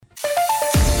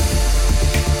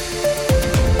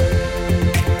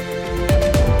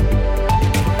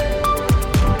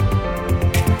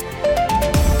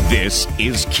This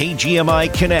is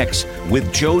KGMI Connects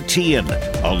with Joe Tian,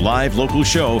 a live local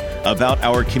show about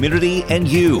our community and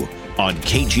you on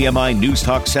KGMI News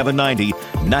Talk 790,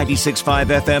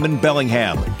 96.5 FM in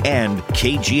Bellingham, and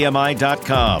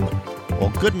KGMI.com. Well,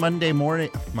 good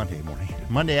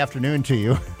Monday afternoon to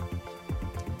you.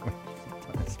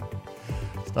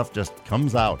 Stuff just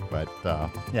comes out, but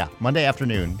Monday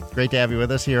afternoon. Great to have you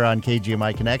with us here on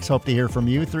KGMI Connects. Hope to hear from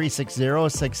you.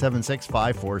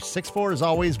 360-676-5464. As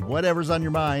always, whatever's on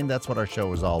your mind, that's what our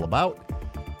show is all about.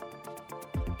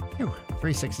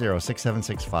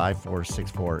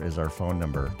 360-676-5464 is our phone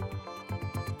number.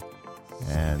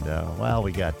 And,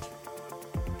 we got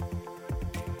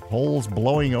holes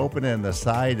blowing open in the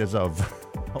sides of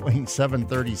Boeing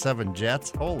 737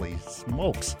 jets. Holy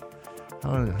smokes.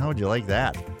 How would you like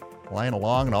that? Flying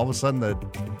along and all of a sudden the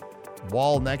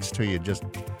wall next to you just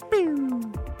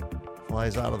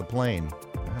flies out of the plane.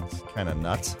 That's kind of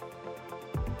nuts.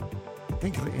 I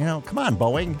think, come on,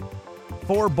 Boeing.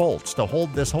 4 bolts to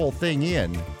hold this whole thing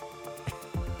in.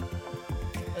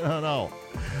 I don't know.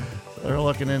 They're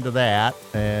looking into that.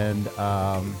 And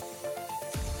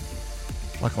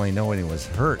luckily no one was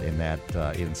hurt in that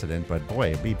incident. But boy,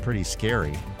 it'd be pretty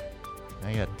scary.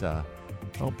 I got...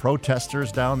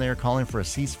 protesters down there calling for a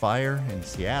ceasefire in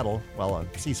Seattle. Well, a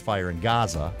ceasefire in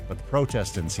Gaza, but the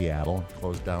protest in Seattle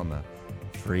closed down the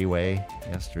freeway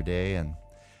yesterday. And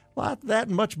that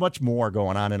and much, much more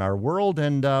going on in our world.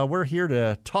 And we're here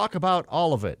to talk about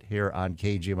all of it here on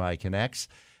KGMI Connects.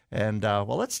 And,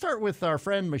 let's start with our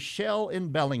friend Michelle in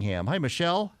Bellingham. Hi,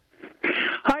 Michelle.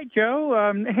 Hi,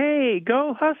 Joe. Hey,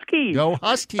 go Huskies. Go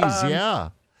Huskies, yeah.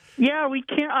 Yeah, we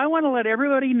can't. I want to let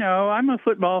everybody know I'm a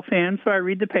football fan, so I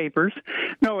read the papers.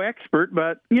 No expert,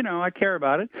 but, I care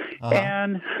about it. Uh-huh.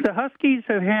 And the Huskies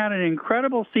have had an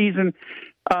incredible season.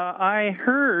 I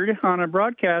heard on a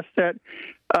broadcast that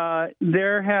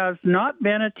there has not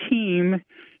been a team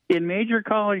in major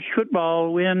college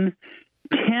football win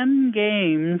 10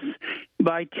 games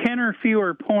by 10 or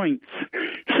fewer points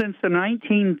since the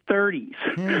 1930s.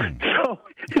 So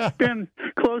it's been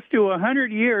close to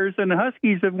 100 years, and the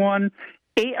Huskies have won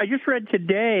 8. I just read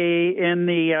today in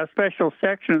the special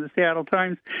section of the Seattle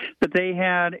Times that they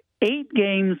had 8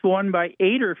 games won by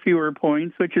 8 or fewer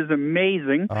points, which is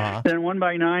amazing. Uh-huh. Then 1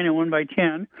 by 9 and 1 by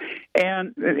 10.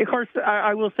 And, of course,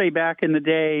 I will say back in the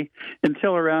day,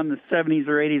 until around the 70s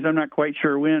or 80s, I'm not quite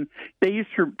sure when, they used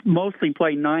to mostly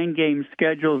play 9-game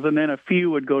schedules, and then a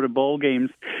few would go to bowl games.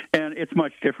 And it's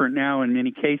much different now in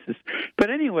many cases.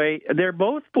 But anyway, they're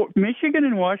both Michigan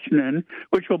and Washington,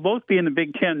 which will both be in the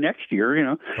Big Ten next year,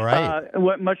 Right.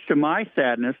 Much to my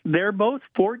sadness. They're both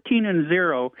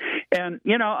 14-0. And,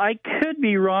 I could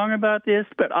be wrong about this,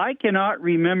 but I cannot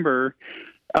remember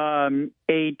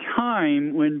a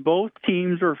time when both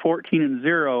teams were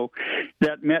 14-0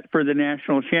 that met for the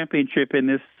national championship in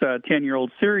this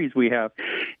 10-year-old series we have.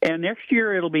 And next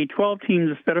year it'll be 12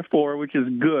 teams instead of 4, which is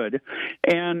good.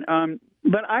 And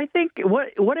but I think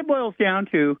what it boils down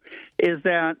to is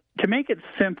that, to make it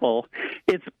simple,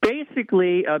 it's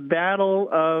basically a battle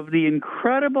of the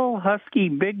incredible Husky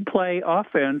big play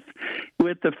offense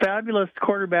with the fabulous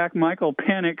quarterback Michael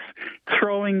Penix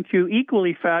throwing to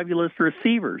equally fabulous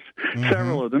receivers,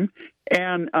 several of them,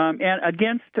 and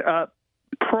against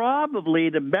probably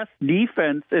the best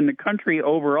defense in the country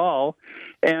overall.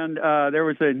 And there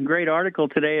was a great article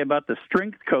today about the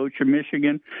strength coach of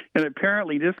Michigan, and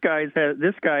apparently this guy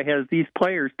has these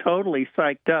players totally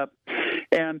psyched up.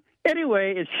 And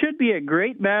anyway, it should be a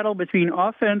great battle between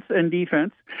offense and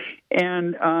defense.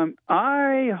 And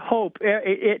I hope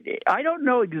I don't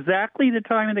know exactly the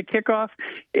time of the kickoff.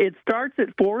 It starts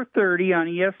at 4:30 on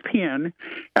ESPN,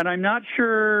 and I'm not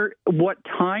sure what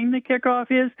time the kickoff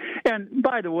is. And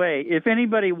by the way, if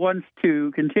anybody wants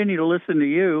to continue to listen to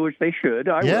you, which they should,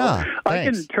 I will. I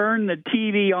can turn the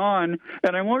TV on,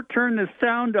 and I won't turn the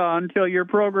sound on until your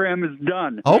program is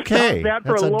done. Okay, that's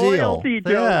a loyalty,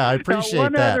 deal. Joe. Yeah, I appreciate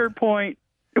one that. Other point.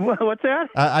 What's that?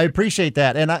 I appreciate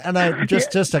that, and I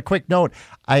just a quick note.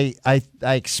 I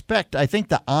think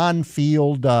the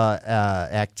on-field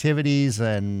activities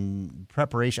and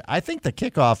preparation. I think the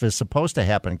kickoff is supposed to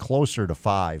happen closer to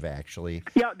 5. Actually.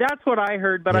 Yeah, that's what I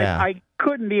heard, but I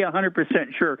couldn't be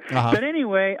 100% sure. Uh-huh. But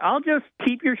anyway, I'll just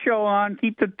keep your show on,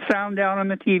 keep the sound down on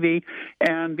the TV,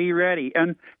 and be ready.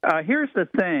 And here's the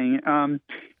thing.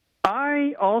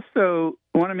 I also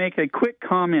want to make a quick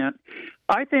comment.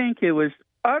 I think it was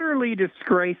utterly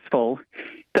disgraceful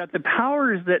that the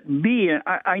powers that be,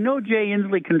 I know Jay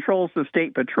Inslee controls the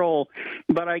State Patrol,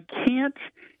 but I can't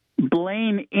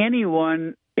blame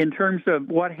anyone in terms of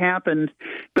what happened.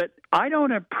 But I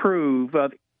don't approve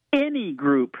of any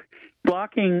group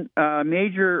blocking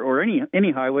major or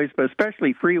any highways, but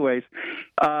especially freeways,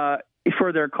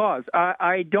 for their cause.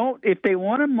 I don't, if they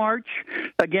want to march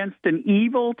against an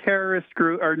evil terrorist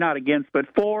group, or not against, but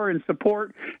for and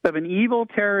support of an evil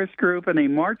terrorist group, and they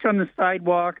march on the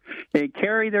sidewalk, they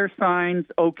carry their signs,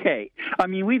 okay. I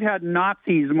mean, we've had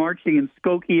Nazis marching in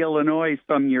Skokie, Illinois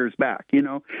some years back,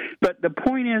 But the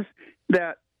point is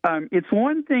that it's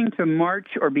one thing to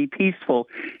march or be peaceful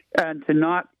and to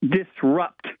not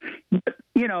disrupt. But,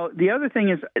 the other thing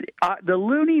is the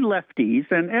loony lefties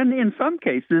and in some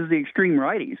cases the extreme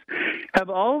righties have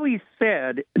always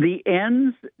said the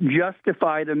ends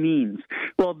justify the means.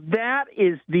 Well, that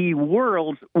is the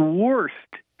world's worst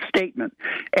statement.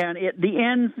 And the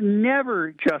ends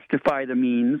never justify the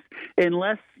means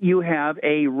unless you have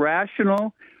a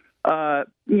rational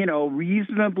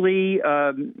reasonably,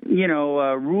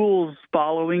 rules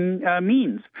following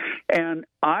means. And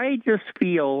I just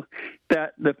feel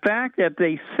that the fact that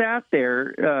they sat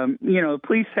there,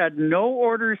 police had no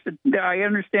orders. I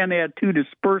understand they had 2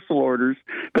 dispersal orders,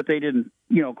 but they didn't,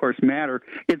 of course, matter.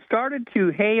 It started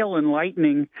to hail and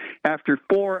lightning after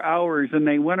 4 hours, and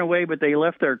they went away, but they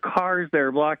left their cars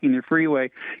there blocking the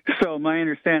freeway. So my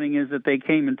understanding is that they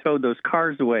came and towed those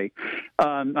cars away.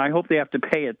 I hope they have to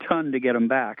pay a ton to get them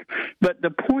back. But the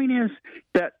point is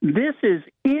that this is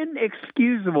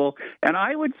inexcusable, and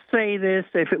I would say this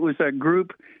if it was a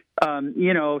group,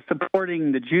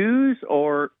 supporting the Jews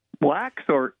or blacks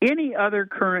or any other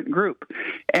current group.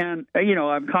 And,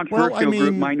 a controversial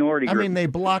group, minority group. I mean, they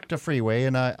blocked a freeway,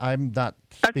 and I'm not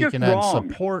speaking in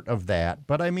support of that.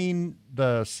 But,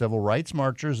 the civil rights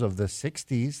marchers of the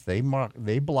 60s, they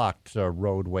blocked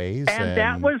roadways. And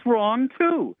that was wrong,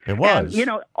 too. It was.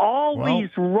 And, always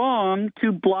wrong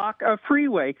to block a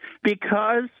freeway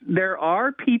because there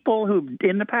are people who,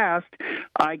 in the past,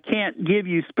 I can't give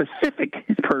you specific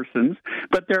persons,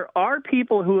 but there are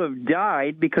people who have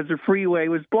died because the freeway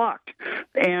was blocked.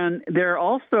 And there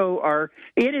also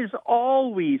it is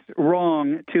always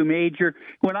wrong to major.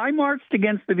 When I marched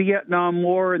against the Vietnam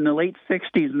War in the late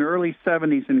 60s and early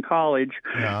 70s in college,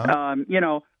 I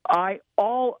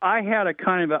had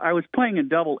I was playing a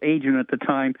double agent at the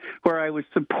time where I was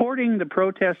supporting the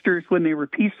protesters when they were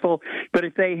peaceful, but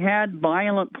if they had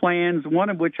violent plans, one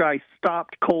of which I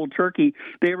stopped cold turkey,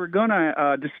 they were going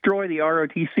to destroy the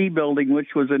ROTC building,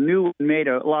 which was a new one, made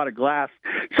a lot of glass.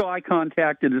 So I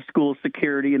contacted the school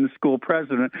security and the school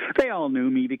president. They all knew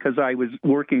me because I was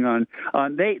working on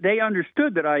they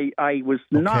understood that I was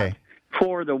not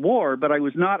for the war, but I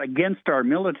was not against our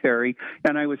military,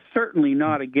 and I was certainly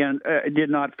not did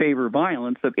not favor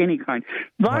violence of any kind.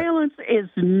 Violence is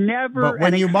never. But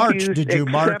when an you marched, excuse did you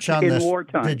march on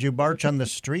wartime. Did you march on the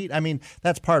street? I mean,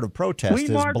 that's part of protest. We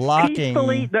is marched blocking.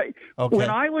 Peacefully. When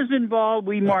I was involved,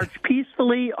 we marched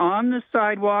peacefully on the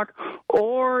sidewalk,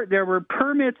 or there were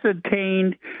permits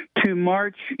obtained to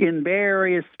march in Bay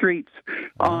Area streets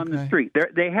on the street.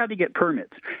 They had to get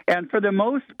permits, and for the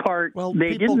most part,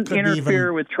 they didn't interfere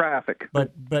with traffic.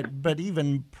 But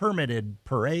even permitted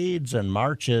parades and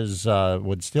marches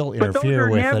would still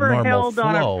interfere with a normal flow. But those are never held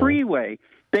on a freeway.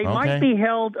 They might be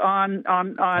held on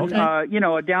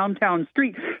a downtown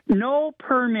street. No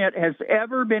permit has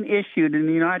ever been issued in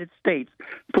the United States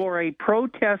for a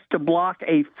protest to block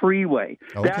a freeway.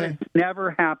 That has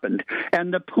never happened.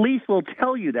 And the police will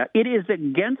tell you that. It is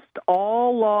against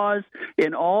all laws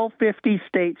in all 50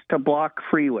 states to block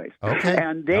freeways.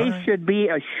 And they should be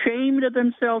ashamed of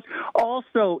themselves.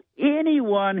 Also,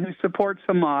 anyone who supports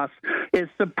Hamas is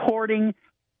supporting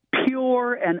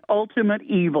pure and ultimate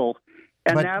evil.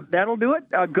 And that'll do it.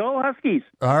 Go Huskies.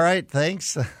 All right.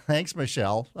 Thanks,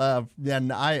 Michelle.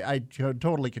 And I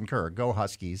totally concur. Go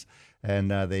Huskies. And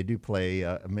they do play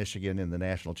Michigan in the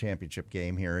national championship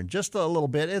game here in just a little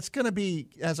bit. It's going to be,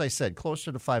 as I said,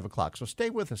 closer to 5 o'clock. So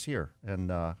stay with us here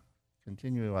and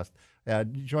continue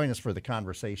join us for the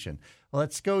conversation.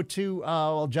 Let's go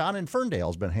to John in Ferndale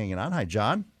has been hanging on. Hi,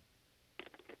 John.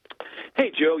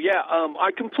 Hey, Joe. Yeah, I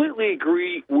completely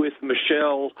agree with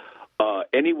Michelle.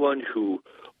 Anyone who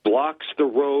blocks the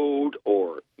road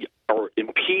or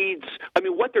impedes,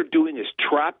 what they're doing is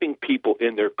trapping people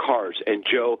in their cars. And,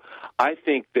 Joe, I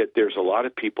think that there's a lot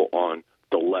of people on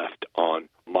the left, on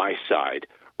my side,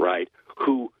 right,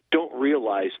 who don't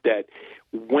realize that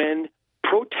when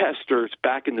protesters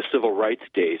back in the civil rights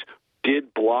days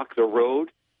did block the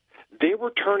road, they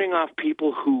were turning off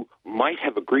people who might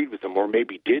have agreed with them or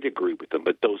maybe did agree with them,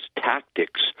 but those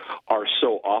tactics are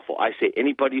so awful. I say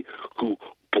anybody who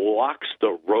blocks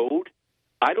the road,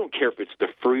 I don't care if it's the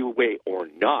freeway or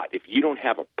not. If you don't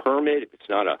have a permit, if it's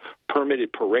not a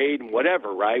permitted parade and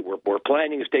whatever, right, where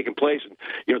planning is taking place and,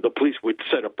 the police would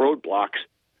set up roadblocks,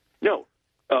 No.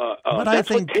 But That's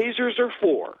what tasers are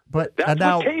for. But that's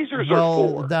now, what tasers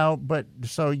are for.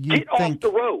 So you Get think off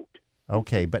the road.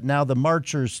 Okay, but now the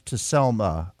marchers to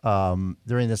Selma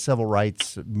during the civil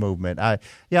rights movement,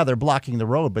 they're blocking the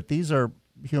road, but these are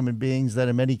human beings that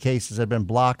in many cases have been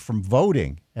blocked from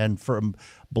voting and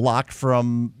blocked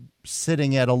from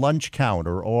sitting at a lunch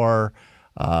counter or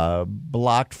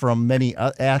blocked from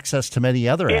access to many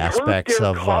other aspects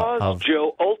of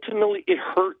Joe. Ultimately, it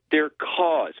hurt their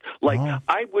cause.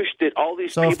 I wish that all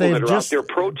these people that are out there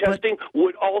protesting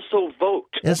would also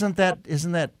vote. Isn't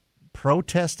that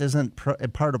protest?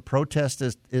 Part of protest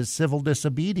is civil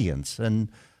disobedience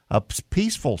and a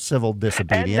peaceful civil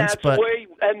disobedience.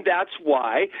 And that's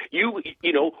why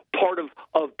part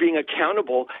of being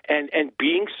accountable and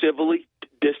being civilly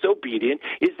disobedient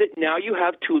is that now you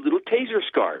have two little taser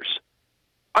scars.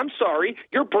 I'm sorry,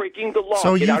 you're breaking the law.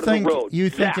 So Get out of the road. You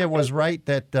think it was right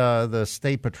that the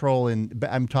state patrol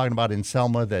I'm talking about in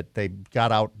Selma, that they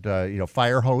got out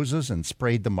fire hoses and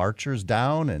sprayed the marchers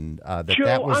down, and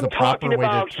that was the proper way to treat?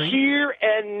 I'm talking about here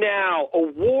and now, a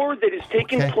war that is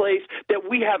taking place that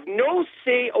we have no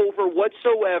say over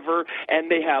whatsoever, and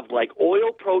they have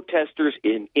oil protesters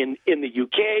in the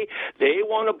UK. They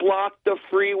want to block the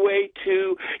freeway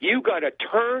too. You got to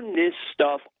turn this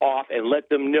stuff off and let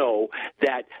them know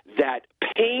that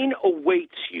pain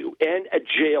awaits you in a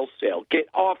jail cell. Get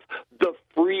off the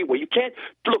freeway. You can't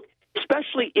look.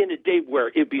 Especially in a day where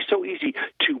it'd be so easy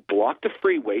to block the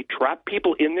freeway, trap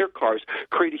people in their cars,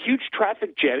 create a huge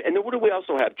traffic jam. And then what do we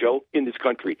also have, Joe, in this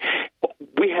country?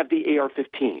 We have the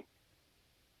AR-15.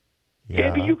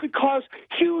 Yeah. You could cause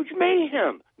huge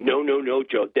mayhem. No,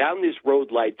 Joe. Down this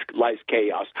road lies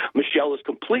chaos. Michelle is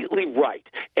completely right.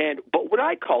 But what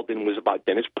I called in was about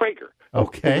Dennis Prager.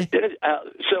 Okay.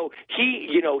 So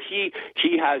he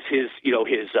has his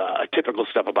typical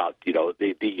stuff about the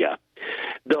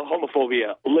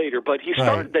homophobia later. But he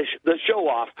started the show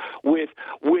off with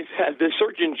the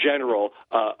Surgeon General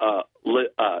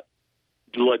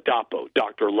Ladapo,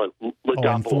 Dr.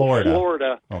 Ladapo, in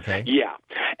Florida. Okay. Yeah.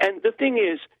 And the thing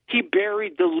is, he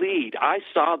buried the lead. I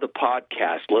saw the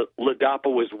podcast.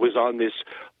 Ladapo was on this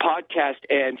podcast,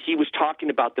 and he was talking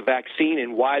about the vaccine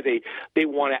and why they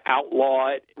want to outlaw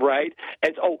it, right?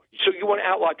 And so you want to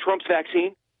outlaw Trump's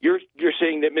vaccine? You're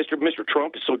saying that Mr.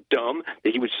 Trump is so dumb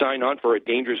that he would sign on for a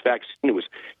dangerous vaccine that was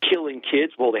killing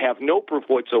kids? Well, they have no proof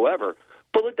whatsoever.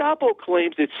 But Ladapo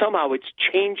claims that somehow it's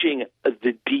changing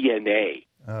the DNA.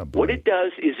 Oh, what it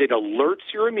does is it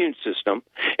alerts your immune system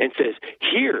and says,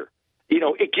 here,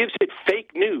 it gives it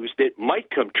fake news that might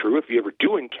come true if you ever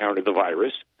do encounter the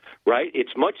virus, right?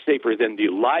 It's much safer than the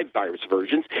live virus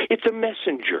versions. It's a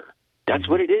messenger. That's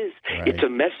what it is. Right. It's a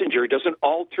messenger. It doesn't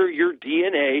alter your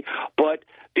DNA, but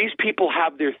these people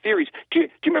have their theories. Do you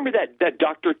remember that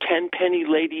Dr. Tenpenny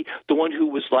lady, the one who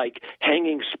was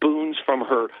hanging spoons from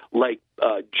her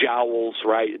jowls,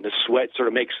 right? And the sweat sort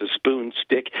of makes the spoon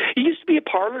stick. It used to be a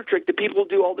parlor trick that people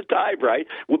do all the time, right?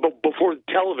 Before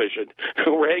television,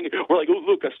 we're like, oh,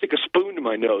 look, I stick a spoon to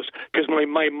my nose because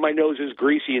my nose is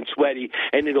greasy and sweaty,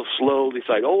 and it'll slowly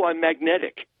say, oh, I'm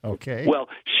magnetic. Okay. Well,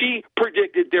 she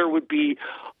predicted there would be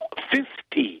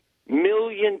 50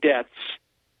 million deaths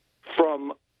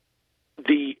from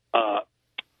the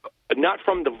not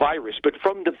from the virus, but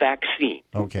from the vaccine.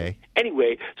 Okay.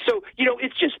 Anyway, so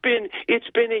it's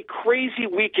been a crazy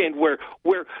weekend where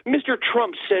Mr.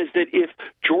 Trump says that if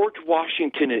George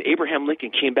Washington and Abraham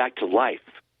Lincoln came back to life,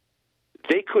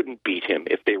 they couldn't beat him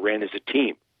if they ran as a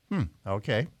team.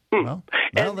 Okay. Well,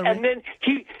 and then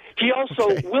he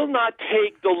also will not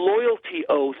take the loyalty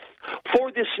oath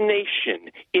for this nation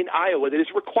in Iowa that is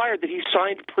required that he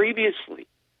signed previously.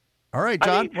 All right,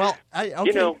 John. Okay.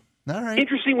 All right.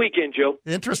 Interesting weekend, Joe.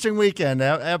 Interesting weekend,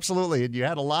 absolutely. And you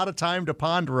had a lot of time to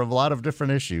ponder a lot of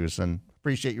different issues, and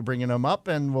appreciate you bringing them up.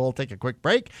 And we'll take a quick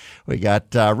break. We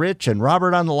got Rich and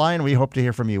Robert on the line. We hope to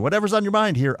hear from you. Whatever's on your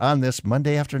mind here on this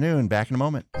Monday afternoon. Back in a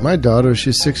moment. My daughter,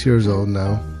 she's 6 years old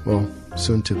now. Well,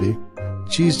 soon to be.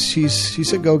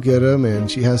 She's a go-getter, and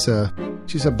she's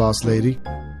a boss lady.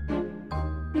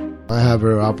 I have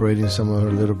her operating some of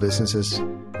her little businesses,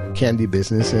 candy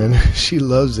business, and she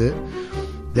loves it.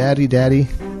 Daddy,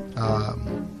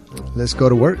 let's go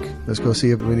to work. Let's go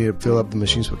see if we need to fill up the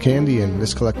machines with candy, and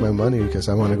let's collect my money because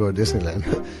I want to go to Disneyland.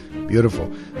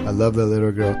 Beautiful. I love that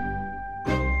little girl.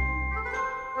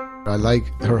 I like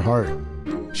her heart.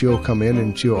 She'll come in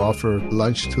and she'll offer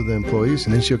lunch to the employees,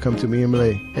 and then she'll come to me and be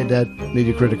like, hey, Dad, need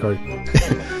your credit card.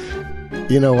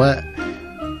 You know what?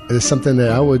 it's something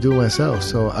that I would do myself,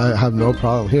 so I have no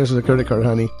problem. Here's the credit card,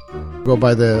 honey. Go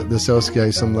buy the sales guy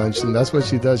some lunch, and that's what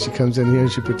she does. She comes in here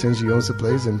and she pretends she owns the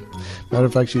place, and matter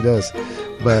of fact, she does.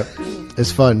 But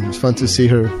it's fun. It's fun to see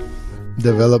her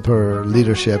develop her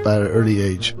leadership at an early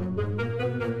age.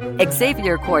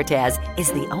 Xavier Cortez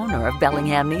is the owner of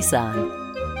Bellingham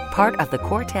Nissan, part of the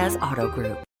Cortez Auto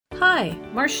Group. Hi,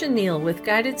 Marcia Neal with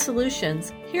Guided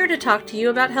Solutions, here to talk to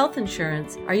you about health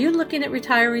insurance. Are you looking at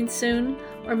retiring soon?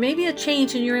 Or maybe a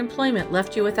change in your employment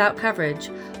left you without coverage?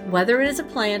 Whether it is a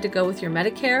plan to go with your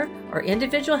Medicare or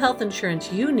individual health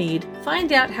insurance you need,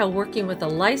 find out how working with a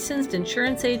licensed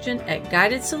insurance agent at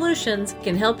Guided Solutions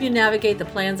can help you navigate the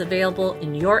plans available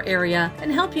in your area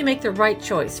and help you make the right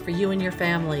choice for you and your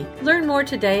family. Learn more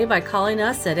today by calling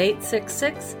us at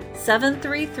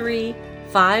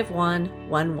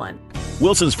 866-733-5111.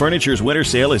 Wilson's Furniture's winter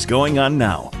sale is going on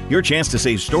now. Your chance to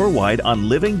save store-wide on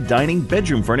living, dining,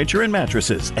 bedroom furniture, and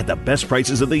mattresses at the best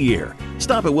prices of the year.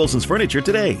 Stop at Wilson's Furniture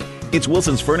today. It's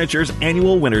Wilson's Furniture's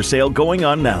annual winter sale going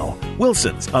on now.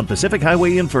 Wilson's on Pacific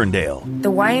Highway in Ferndale.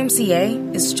 The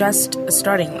YMCA is just a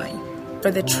starting line. For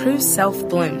the true self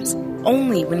blooms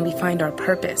only when we find our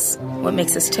purpose, what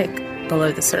makes us tick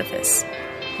below the surface.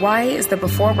 Y is the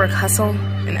before-work hustle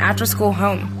and after-school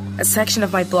home. A section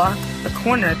of my block, a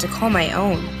corner to call my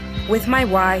own. With my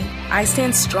why, I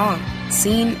stand strong,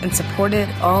 seen and supported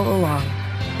all along.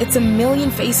 It's a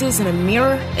million faces in a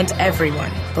mirror, and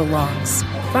everyone belongs.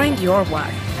 Find your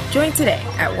why. Join today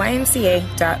at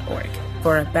ymca.org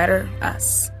for a better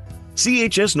us.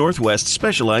 CHS Northwest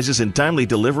specializes in timely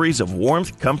deliveries of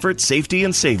warmth, comfort, safety,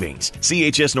 and savings.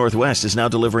 CHS Northwest is now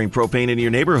delivering propane in your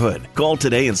neighborhood. Call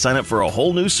today and sign up for a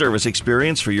whole new service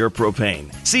experience for your propane.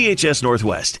 CHS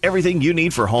Northwest, everything you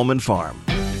need for home and farm.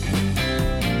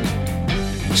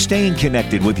 Staying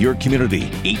connected with your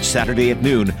community each Saturday at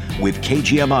noon with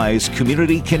KGMI's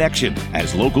Community Connection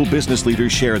as local business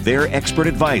leaders share their expert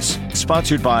advice.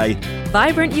 Sponsored by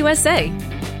Vibrant USA,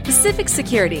 Pacific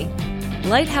Security,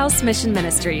 Lighthouse Mission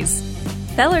Ministries,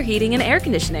 Feller Heating and Air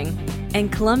Conditioning,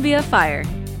 and Columbia Fire.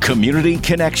 Community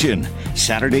Connection,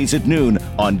 Saturdays at noon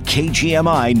on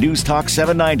KGMI News Talk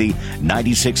 790,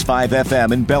 96.5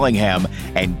 FM in Bellingham,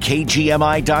 and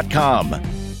KGMI.com.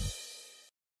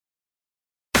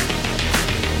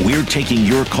 We're taking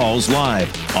your calls live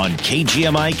on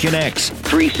KGMI Connects,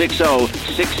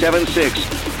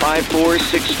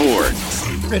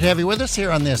 360-676-5464. Great to have you with us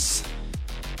here on this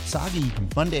soggy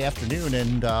Monday afternoon,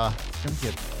 and it's going to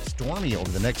get stormy over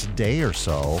the next day or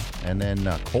so, and then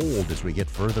cold as we get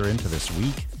further into this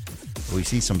week. Will we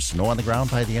see some snow on the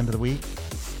ground by the end of the week?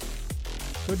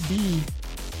 Could be.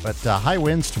 But high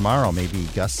winds tomorrow, maybe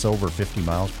gusts over 50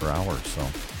 miles per hour, so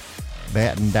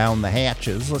batten down the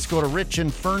hatches. Let's go to Rich in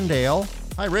Ferndale.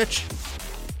 Hi, Rich.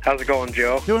 How's it going,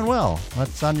 Joe? Doing well.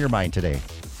 What's on your mind today?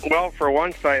 Well, for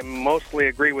once, I mostly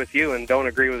agree with you and don't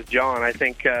agree with John. I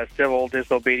think civil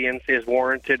disobedience is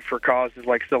warranted for causes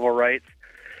like civil rights,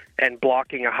 and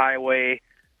blocking a highway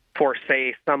for,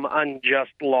 say, some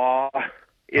unjust law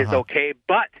is okay.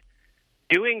 But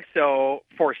doing so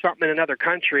for something in another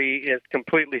country is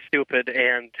completely stupid,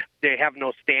 and they have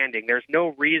no standing. There's no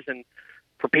reason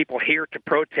for people here to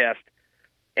protest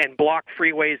and block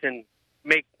freeways and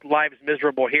make lives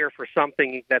miserable here for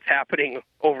something that's happening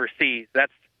overseas.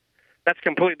 That's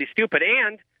completely stupid.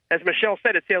 And, as Michelle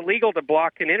said, it's illegal to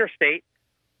block an interstate.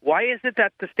 Why is it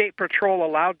that the State Patrol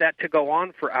allowed that to go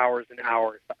on for hours and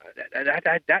hours?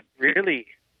 That really,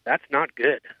 that's not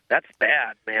good. That's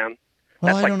bad, man.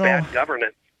 Well, that's like bad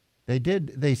governance.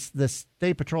 The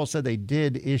State Patrol said they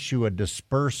did issue a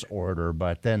disperse order,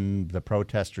 but then the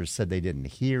protesters said they didn't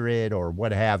hear it or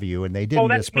what have you, and they didn't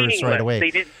disperse right away.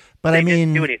 They didn't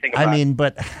do anything about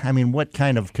it. What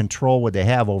kind of control would they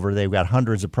have over? They've got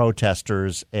hundreds of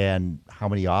protesters, and how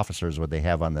many officers would they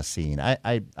have on the scene?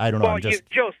 I don't know. Well,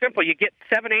 Joe, simple. You get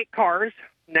 7-8 cars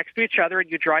next to each other,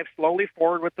 and you drive slowly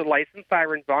forward with the license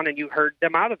sirens on, and you herd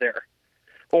them out of there.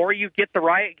 Or you get the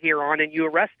riot gear on and you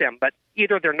arrest them. But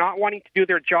either they're not wanting to do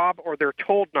their job or they're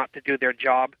told not to do their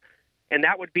job. And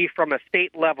that would be from a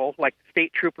state level, like the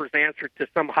state troopers answered to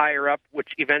some higher up,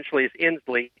 which eventually is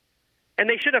Inslee. And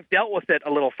they should have dealt with it a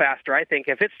little faster, I think.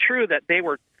 If it's true that they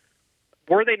were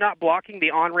they not blocking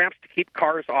the on-ramps to keep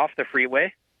cars off the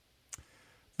freeway?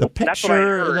 The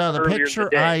picture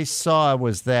I saw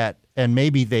was that, and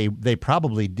maybe they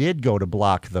probably did go to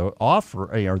block the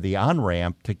the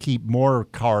on-ramp to keep more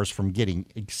cars from getting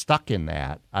stuck in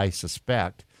that, I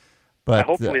suspect. But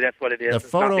hopefully that's what it is. The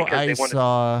photo I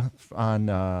saw on,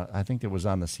 I think it was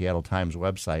on the Seattle Times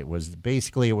website, was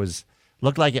basically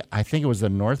looked like I think it was the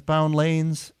northbound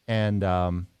lanes, and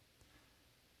or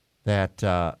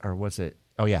was it?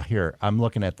 Oh, yeah, here. I'm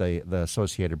looking at the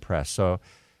Associated Press. So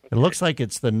it looks like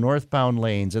it's the northbound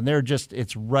lanes, and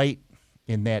it's right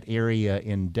in that area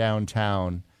in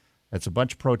downtown. It's a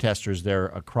bunch of protesters there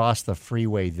across the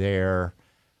freeway there.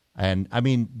 And, I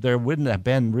mean, there wouldn't have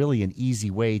been really an easy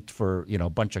way for, a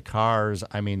bunch of cars.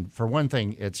 I mean, for one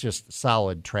thing, it's just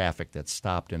solid traffic that's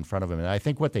stopped in front of them. And I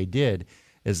think what they did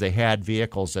is they had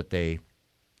vehicles that they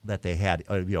had,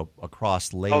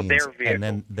 across lanes. Their vehicles. And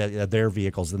then their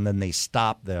vehicles, and then they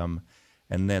stopped them,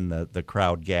 and then the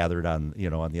crowd gathered on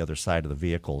the other side of the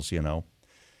vehicles,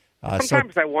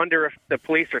 Sometimes I wonder if the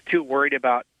police are too worried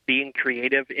about being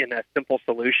creative in a simple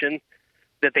solution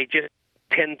that they just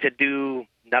tend to do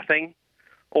nothing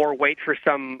or wait for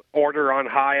some order on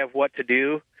high of what to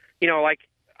do. Like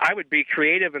I would be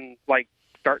creative and like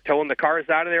start towing the cars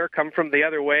out of there, come from the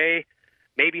other way,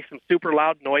 maybe some super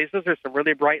loud noises or some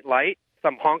really bright light,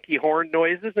 some honky horn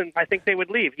noises, and I think they would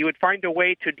leave. You would find a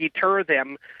way to deter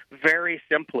them very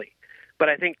simply. But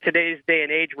I think today's day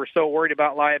and age, we're so worried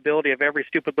about liability of every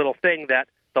stupid little thing that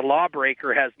the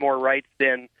lawbreaker has more rights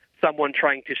than someone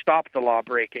trying to stop the law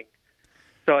breaking.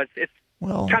 So it's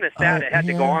kind of sad it had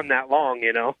to go on that long,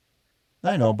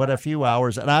 I know, but a few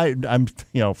hours, and I'm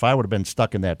if I would have been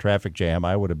stuck in that traffic jam,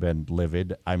 I would have been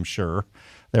livid, I'm sure.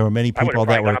 There were many people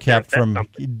that were kept from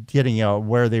getting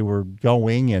where they were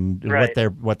going, and right.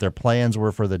 what their plans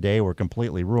were for the day were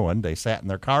completely ruined. They sat in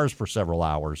their cars for several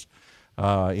hours.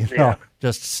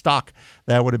 Just stuck.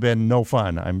 That would have been no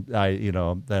fun.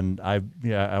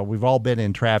 We've all been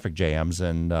in traffic jams,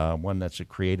 and one that's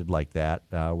created like that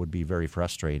would be very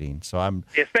frustrating. So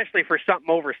especially for something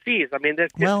overseas. I mean,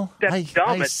 that's dumb.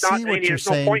 It's not. There's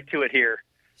no point to it here.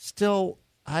 Still,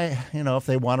 if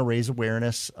they want to raise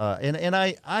awareness, and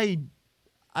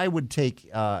I would take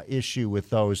issue with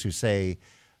those who say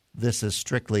this is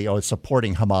strictly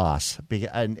supporting Hamas,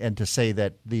 and to say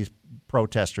that these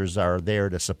protesters are there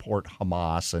to support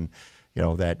Hamas and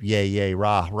that yay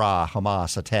rah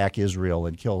Hamas, attack Israel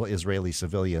and kill Israeli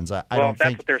civilians. I don't if that's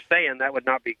think what they're saying, that would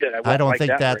not be good. I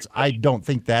don't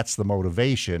think that's the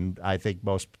motivation. I think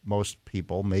most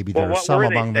people, maybe there are some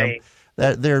among them,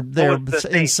 that they're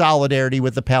in solidarity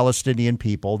with the Palestinian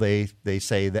people. They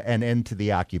say an end to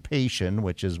the occupation,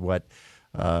 which is what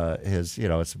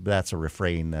that's a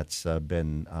refrain that's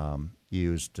been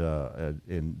used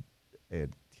in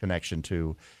connection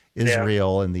to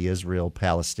Israel and the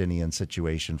Israel-Palestinian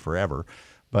situation forever.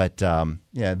 But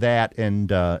that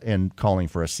and calling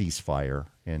for a ceasefire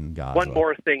in Gaza. One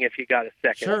more thing, if you got a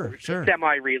second. Sure.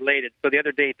 Semi-related. So the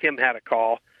other day, Tim had a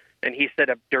call, and he said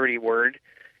a dirty word.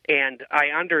 And I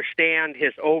understand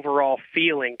his overall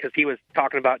feeling because he was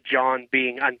talking about John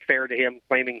being unfair to him,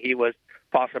 claiming he was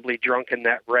possibly drunk in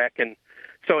that wreck. And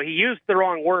so he used the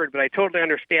wrong word, but I totally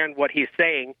understand what he's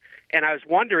saying. And I was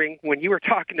wondering, when you were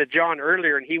talking to John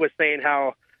earlier and he was saying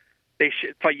how they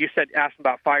should, like you said, asked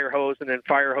about fire hose and then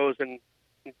fire hose, and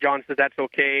John said that's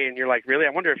okay. And you're like, really? I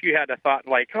wonder if you had a thought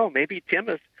like, oh, maybe Tim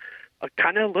is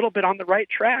kind of a little bit on the right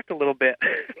track a little bit.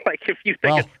 Like if you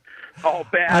think it's all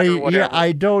bad or whatever. Yeah,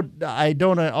 I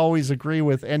don't always agree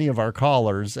with any of our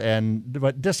callers,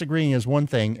 but disagreeing is one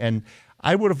thing. And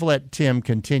I would have let Tim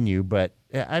continue, but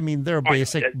I mean, there are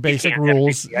basic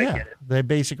rules. The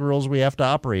basic rules we have to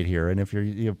operate here. And if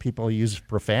people use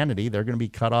profanity, they're going to be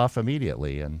cut off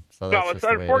immediately. And so that's it's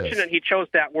unfortunate he chose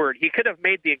that word. He could have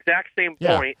made the exact same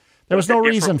point. There was no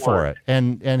reason for it.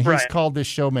 And he's called this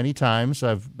show many times.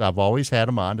 I've always had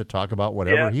him on to talk about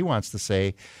whatever he wants to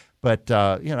say. But,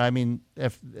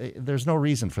 if there's no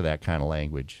reason for that kind of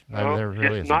language. There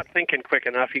really isn't. Not thinking quick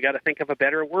enough. You got to think of a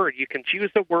better word. You can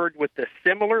choose a word with the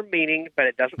similar meaning, but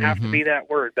it doesn't have to be that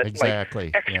word. But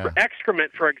exactly. Like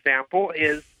excrement, for example,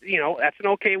 is, that's an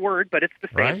okay word, but it's the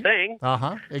same thing.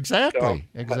 Exactly.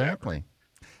 So, exactly.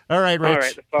 All right, Rich. All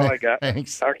right, that's all I got.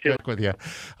 Thanks. Talk to you. With you.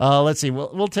 Let's see.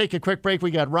 We'll take a quick break.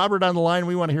 We got Robert on the line.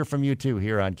 We want to hear from you, too,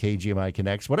 here on KGMI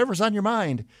Connects. Whatever's on your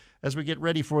mind as we get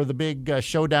ready for the big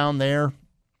showdown there,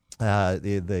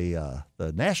 the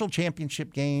national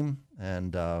championship game,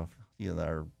 and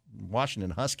our Washington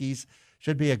Huskies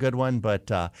should be a good one.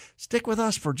 But stick with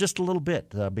us for just a little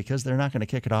bit because they're not going to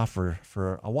kick it off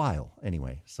for a while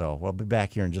anyway. So we'll be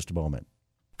back here in just a moment.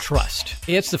 Trust.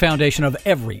 It's the foundation of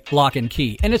every lock and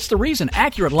key, and it's the reason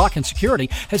Accurate Lock and Security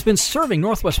has been serving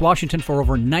Northwest Washington for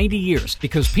over 90 years,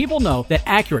 because people know that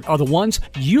Accurate are the ones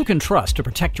you can trust to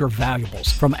protect your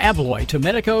valuables. From Abloy to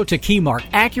Medico to Keymark,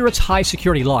 Accurate's high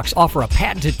security locks offer a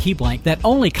patented key blank that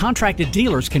only contracted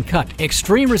dealers can cut,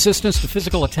 extreme resistance to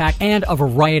physical attack, and a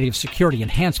variety of security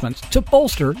enhancements to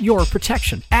bolster your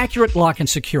protection. Accurate Lock and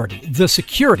Security, the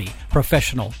security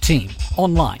professional team.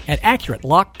 Online at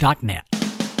AccurateLock.net.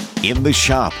 In the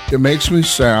Shop. It makes me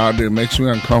sad. It makes me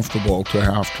uncomfortable to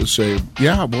have to say,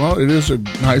 yeah, well, it is a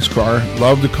nice car.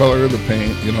 Love the color of the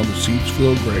paint. The seats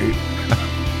feel great.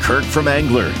 Kirk from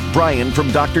Angler, Brian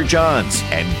from Dr. John's,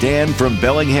 and Dan from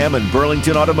Bellingham and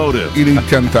Burlington Automotive. You need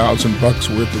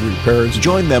 $10,000 worth of repairs.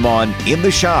 Join them on In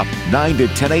the Shop, 9 to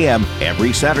 10 a.m.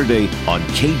 every Saturday on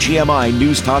KGMI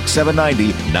News Talk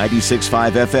 790,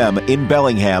 96.5 FM in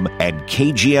Bellingham and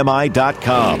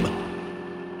KGMI.com.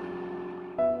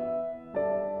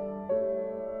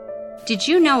 Did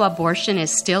you know abortion is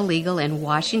still legal in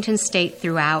Washington state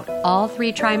throughout all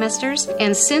 3 trimesters?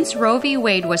 And since Roe v.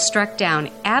 Wade was struck down,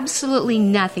 absolutely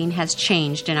nothing has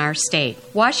changed in our state.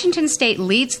 Washington state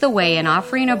leads the way in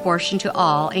offering abortion to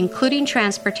all, including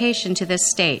transportation to this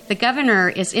state. The governor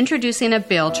is introducing a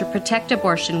bill to protect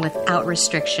abortion without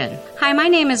restriction. Hi, my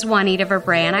name is Juanita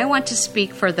Verbrey, and I want to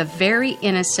speak for the very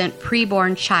innocent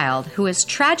preborn child who is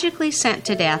tragically sent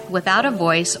to death without a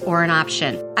voice or an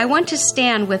option. I want to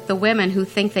stand with the women who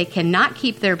think they cannot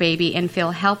keep their baby and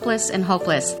feel helpless and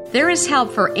hopeless. There is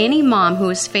help for any mom who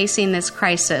is facing this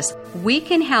crisis. We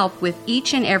can help with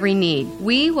each and every need.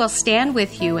 We will stand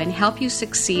with you and help you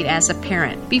succeed as a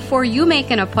parent. Before you make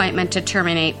an appointment to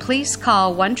terminate, please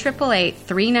call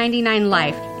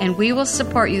 1-888-399-LIFE and we will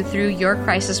support you through your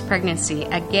crisis pregnancy.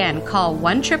 Again, call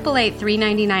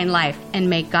 1-888-399-LIFE and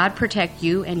may God protect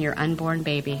you and your unborn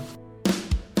baby.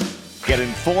 Get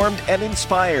informed and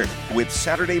inspired with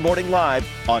Saturday Morning Live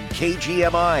on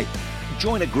KGMI.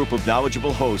 Join a group of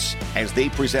knowledgeable hosts as they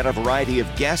present a variety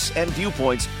of guests and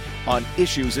viewpoints on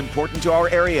issues important to our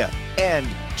area and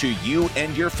to you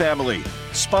and your family.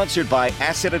 Sponsored by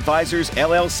Asset Advisors,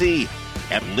 LLC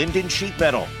at Linden Sheet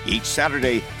Metal, each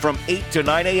Saturday from 8 to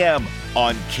 9 a.m.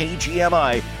 on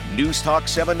KGMI News Talk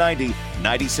 790,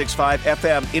 96.5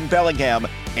 FM in Bellingham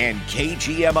and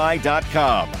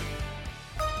KGMI.com.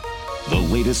 The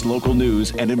latest local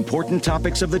news and important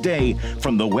topics of the day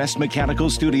from the West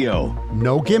Mechanical Studio.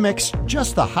 No gimmicks,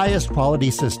 just the highest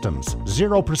quality systems,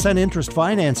 0% interest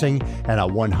financing, and a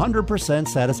 100%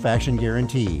 satisfaction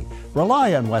guarantee.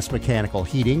 Rely on West Mechanical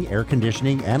Heating, Air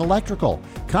Conditioning, and Electrical.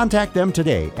 Contact them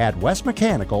today at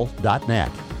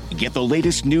westmechanical.net. Get the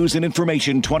latest news and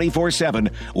information 24/7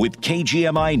 with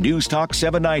KGMI News Talk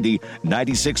 790,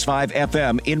 96.5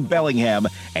 FM in Bellingham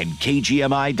and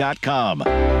KGMI.com.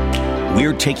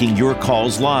 We're taking your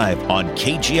calls live on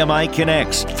KGMI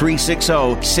Connects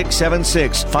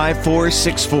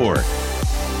 360-676-5464.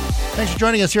 Thanks for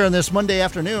joining us here on this Monday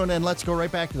afternoon, and let's go right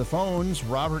back to the phones.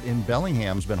 Robert in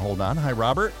Bellingham's been holding on. Hi,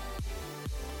 Robert.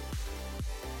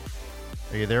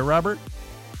 Are you there, Robert?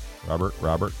 Robert.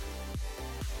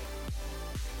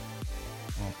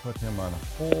 I'll put him on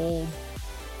hold.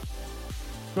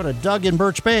 Let's go to Doug in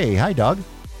Birch Bay. Hi, Doug.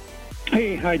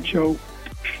 Hey, hi, Joe.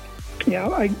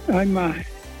 Yeah, I'm. I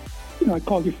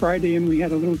called you Friday and we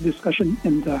had a little discussion,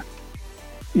 and I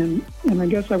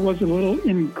guess I was a little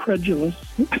incredulous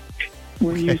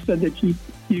when you said that you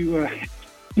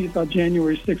thought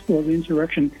January 6th was the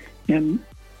insurrection, and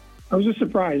I was just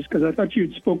surprised because I thought you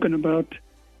had spoken about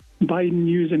Biden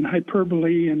using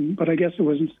hyperbole, but I guess it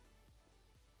was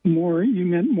more. You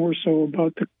meant more so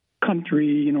about the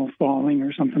country, falling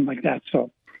or something like that.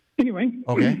 So anyway,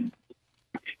 okay.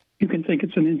 You can think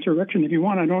it's an insurrection if you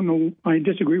want. I don't know. I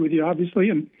disagree with you,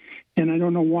 obviously, and I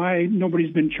don't know why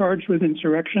nobody's been charged with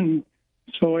insurrection.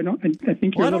 So I think you're.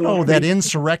 Well, I don't know that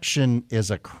insurrection is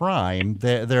a crime.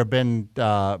 There have been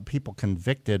people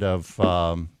convicted of,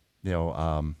 what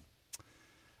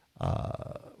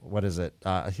is it?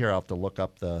 Here, I'll have to look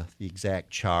up the exact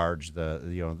charge.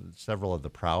 Several of the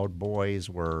Proud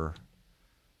Boys were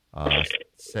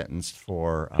sentenced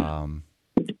for.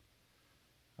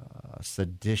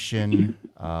 Sedition,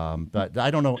 but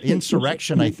I don't know.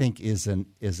 Insurrection, I think, is an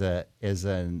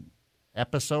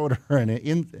episode or an I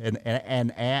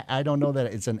don't know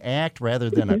that it's an act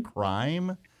rather than a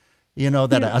crime.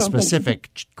 That a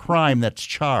specific crime that's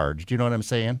charged. You know what I'm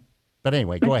saying? But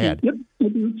anyway, go ahead. Yep.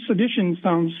 Sedition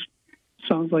sounds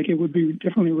like it would be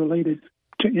definitely related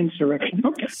to insurrection.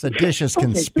 Okay. Seditious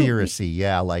conspiracy,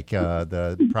 yeah, like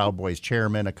the Proud Boys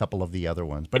chairman, a couple of the other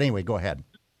ones. But anyway, go ahead.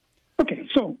 Okay,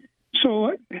 so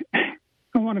I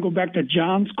want to go back to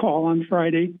John's call on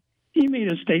Friday. He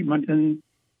made a statement, and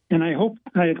I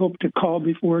had hoped to call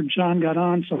before John got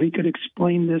on so he could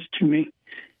explain this to me.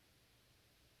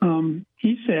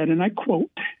 He said, and I quote,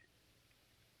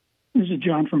 this is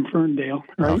John from Ferndale,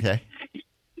 right? Okay.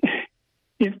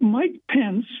 If Mike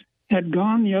Pence had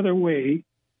gone the other way,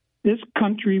 this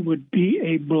country would be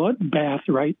a bloodbath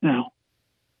right now.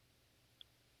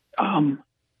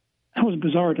 That was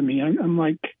bizarre to me. I'm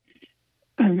like,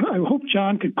 I hope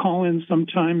John could call in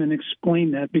sometime and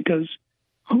explain that, because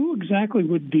who exactly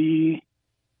would be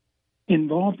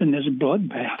involved in this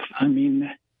bloodbath? I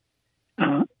mean,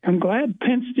 I'm glad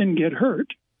Pence didn't get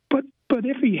hurt, but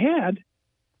if he had,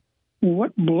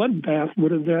 what bloodbath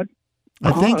would have that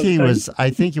I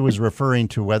think he was referring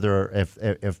to whether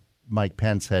if Mike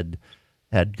Pence had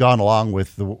gone along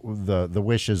with the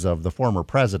wishes of the former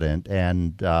president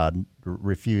and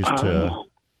refused to.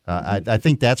 I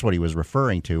think that's what he was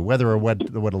referring to. Whether it would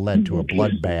have led to a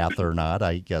bloodbath or not,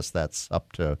 I guess that's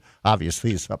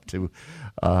obviously it's up to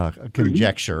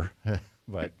conjecture.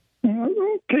 But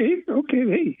okay.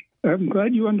 Hey, I'm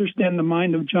glad you understand the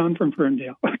mind of John from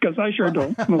Ferndale, because I sure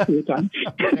don't most of the time.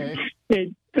 Okay.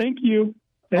 Hey, thank you.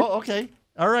 Oh, okay.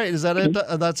 All right. Is that it?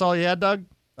 That's all you had, Doug?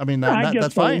 I mean,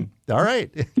 that's fine. All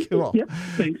right. Cool. Yep.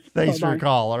 Thanks. Thanks for your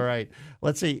call. All right.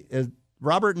 Let's see.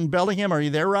 Robert in Bellingham, are you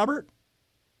there, Robert?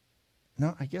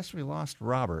 No, I guess we lost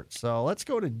Robert. So let's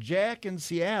go to Jack in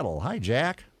Seattle. Hi,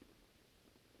 Jack.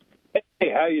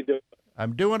 Hey, how you doing?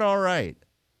 I'm doing all right.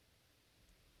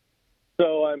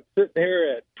 So I'm sitting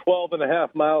here at 12 and a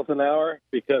half miles an hour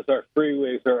because our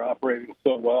freeways are operating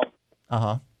so well.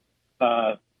 Uh-huh.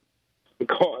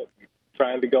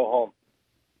 Trying to go home.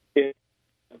 And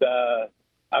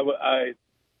I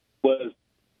was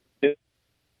in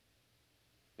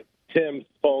Tim's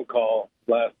phone call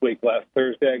last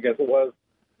Thursday, I guess it was,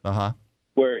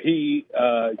 where he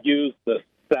used the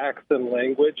Saxon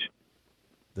language.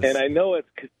 And I know it's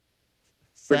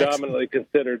predominantly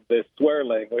considered the swear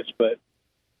language, but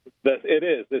it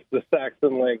is. It's the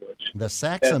Saxon language. The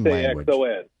Saxon language.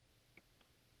 S-A-X-O-N.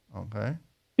 Okay.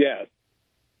 Yes.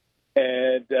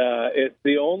 And it's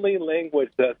the only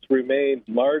language that's remained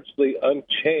largely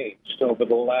unchanged over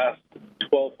the last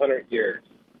 1,200 years.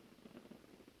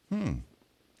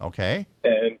 Okay.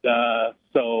 And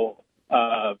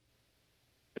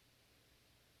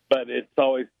but it's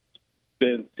always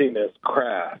been seen as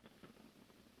crass.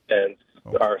 And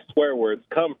our swear words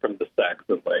come from the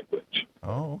Saxon language.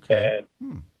 Oh, okay.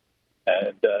 And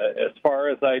as far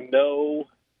as I know,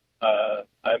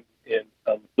 I'm in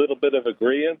a little bit of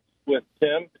agreement with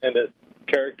Tim and his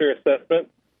character assessment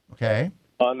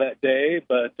on that day,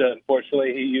 but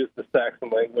unfortunately he used the Saxon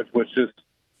language, which is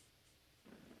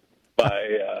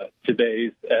by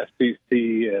today's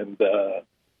FCC and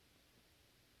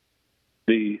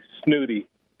the snooty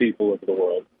people of the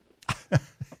world.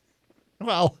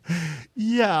 Well,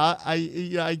 yeah,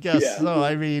 I guess so.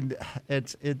 I mean,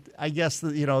 I guess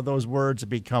those words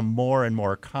become more and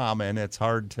more common. It's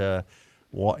hard to.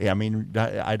 Well, I mean,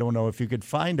 I don't know if you could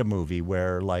find a movie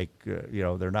where,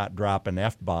 they're not dropping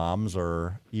F-bombs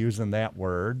or using that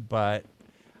word, but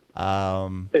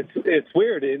it's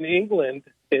weird. In England,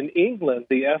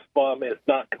 the F-bomb is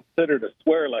not considered a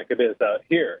swear like it is out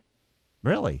here.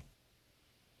 Really?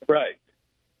 Right.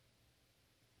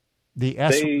 The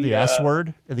S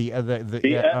word, the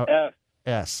F.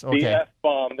 S. Okay. The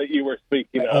F-bomb that you were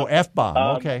speaking of. Oh,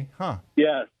 F-bomb. Okay. Huh.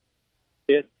 Yes.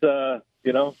 It's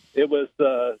it was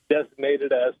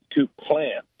designated as to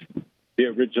plant, the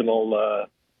original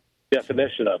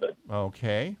definition of it.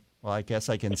 Okay. Well, I guess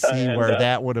I can see where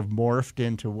that would have morphed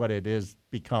into what it is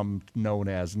become known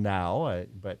as now.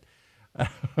 But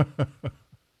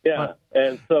yeah,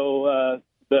 and so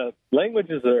the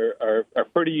languages are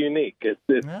pretty unique.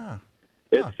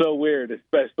 It's so weird,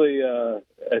 especially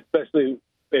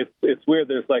it's weird.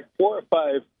 There's like 4 or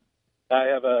 5. I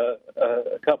have a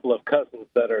couple of cousins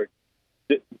that are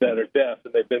deaf,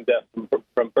 and they've been deaf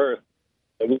from birth.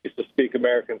 And we used to speak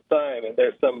American Sign, and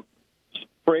there's some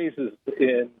phrases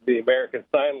in the American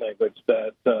Sign language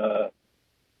that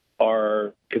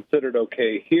are considered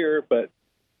okay here, but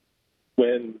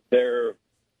when they're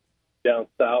down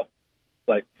south,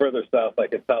 like further south,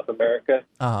 like in South America,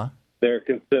 they're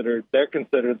considered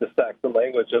the Saxon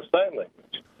language of sign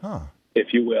language,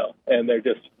 if you will, and they're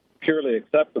just purely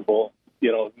acceptable,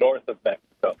 north of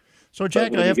Mexico. So,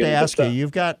 Jack, I have to ask you.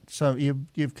 You've got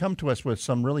you've come to us with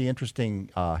some really interesting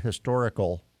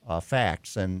historical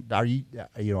facts, and are you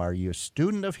a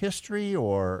student of history,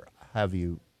 or have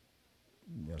you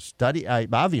studied?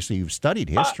 Obviously, you've studied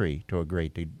history to a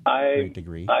great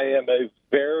degree. I am a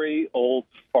very old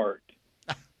fart,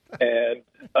 and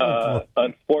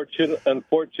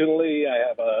unfortunately, I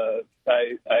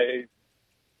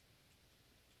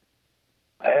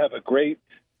have a great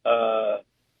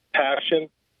passion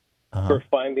for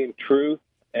finding truth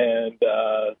and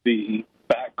the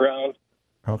background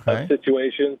of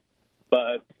situations,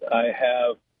 but I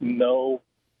have no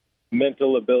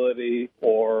mental ability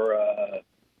or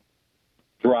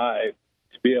drive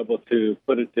to be able to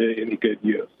put it to any good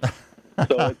use.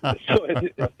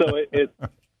 It's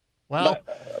well,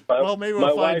 maybe we'll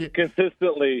my find wife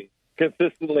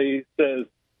consistently says,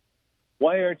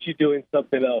 "Why aren't you doing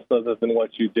something else other than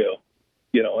what you do?"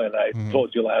 You know, and I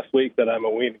told you last week that I'm a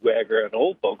weed wagger at an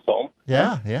old folks' home.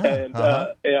 Yeah. And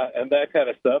and that kind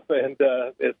of stuff. And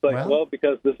it's like, well,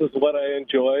 because this is what I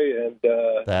enjoy, and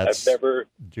I've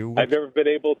never been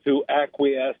able to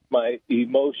acquiesce my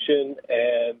emotion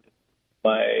and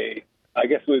my, I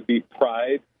guess it would be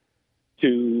pride,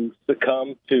 to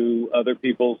succumb to other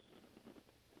people's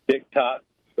diktats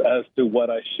as to what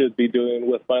I should be doing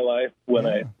with my life. When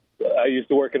I used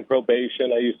to work in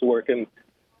probation, I used to work in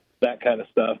that kind of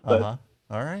stuff. But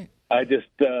all right. I just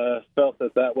felt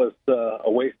that was a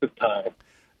waste of time.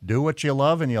 Do what you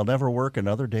love, and you'll never work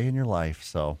another day in your life.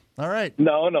 So, all right.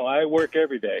 No, I work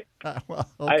every day. Well,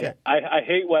 okay. I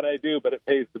hate what I do, but it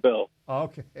pays the bill.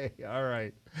 Okay, all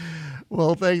right.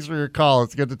 Well, thanks for your call.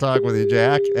 It's good to talk with you,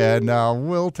 Jack. And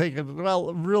we'll take it,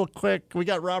 real quick. We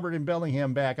got Robert in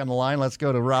Bellingham back on the line. Let's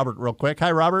go to Robert real quick.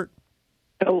 Hi, Robert.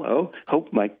 Hello. Hope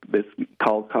this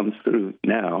call comes through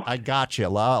now. I got you.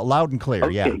 Loud and clear,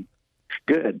 okay. Yeah.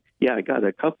 Good. Yeah, I got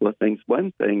a couple of things.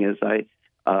 One thing is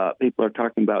people are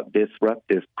talking about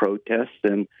disruptive protests,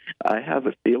 and I have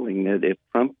a feeling that if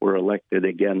Trump were elected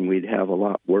again, we'd have a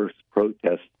lot worse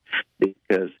protests,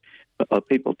 because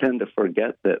people tend to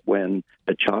forget that when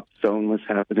the chop zone was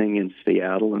happening in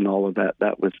Seattle and all of that,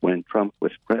 that was when Trump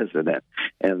was president.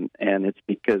 And it's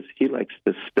because he likes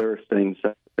to stir things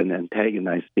up and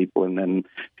antagonize people, and then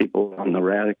people on the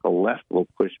radical left will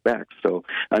push back. So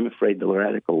I'm afraid the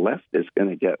radical left is going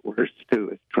to get worse, too,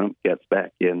 if Trump gets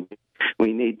back in.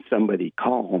 We need somebody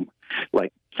calm,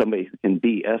 like somebody who can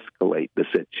de-escalate the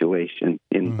situation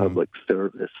in public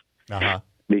service.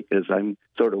 Because I'm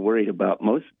sort of worried about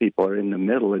most people are in the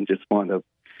middle and just want to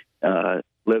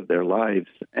live their lives,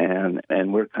 and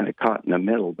we're kind of caught in the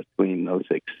middle between those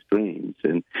extremes.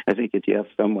 And I think if you have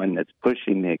someone that's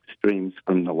pushing the extremes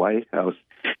from the White House,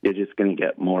 you're just going to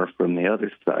get more from the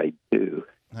other side, too.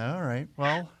 All right.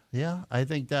 Well, yeah, I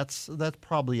think that's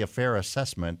probably a fair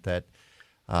assessment. That,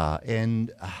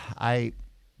 and I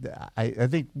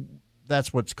think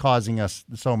that's what's causing us,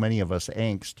 so many of us,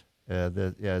 angst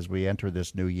as we enter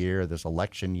this new year, this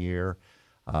election year.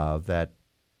 That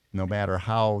no matter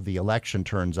how the election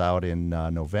turns out in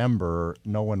November,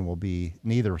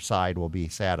 neither side will be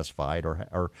satisfied,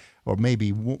 or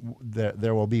maybe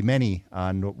there will be many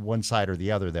on one side or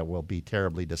the other that will be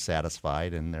terribly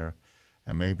dissatisfied, and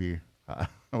maybe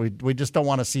we just don't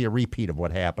want to see a repeat of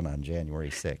what happened on January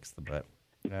 6th. But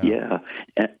yeah,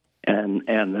 and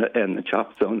the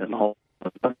chop zone and all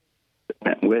went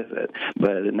with it.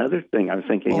 But another thing I was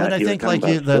thinking, well, and I think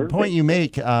the point you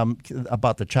make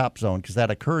about the chop zone, because that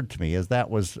occurred to me, is that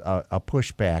was a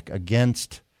pushback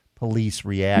against police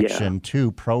reaction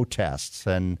to protests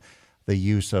and the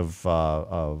use of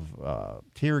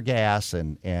tear gas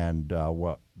and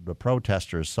what the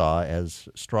protesters saw as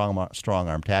strong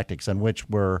arm tactics, and which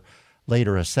were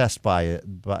later assessed by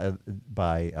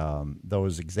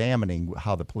those examining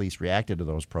how the police reacted to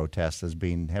those protests as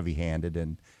being heavy-handed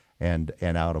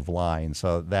and out of line.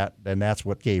 So that's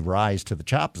what gave rise to the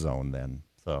chop zone then.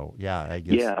 So yeah, I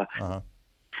guess. Yeah.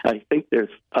 I think there's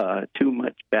too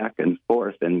much back and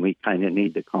forth, and we kind of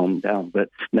need to calm down. But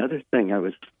another thing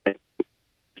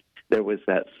there was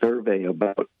that survey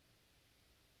about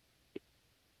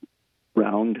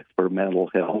round for mental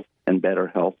health and better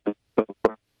health and so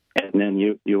forth. And then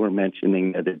you were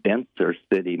mentioning that a denser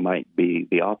city might be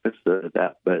the opposite of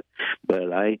that, but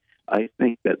I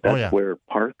think that's where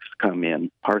parks come in.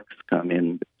 Parks come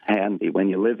in handy. When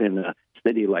you live in a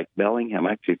city like Bellingham,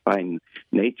 I actually find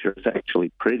nature is actually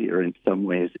prettier in some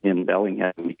ways in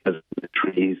Bellingham because of the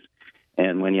trees.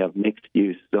 And when you have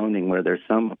mixed-use zoning where there's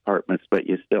some apartments, but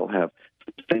you still have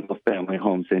single-family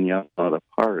homes and you have a lot of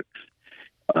parks,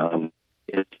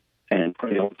 and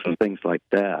trails and things like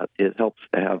that, it helps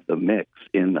to have the mix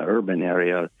in the urban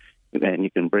area, and you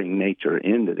can bring nature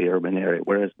into the urban area.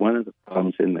 Whereas one of the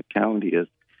problems in the county is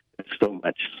there's so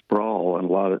much sprawl and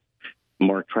a lot of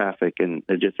more traffic, and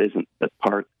there just isn't the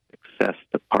access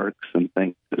to parks and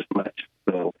things as much.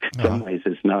 So in some ways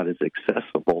it's not as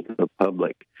accessible to the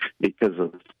public because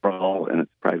of the sprawl and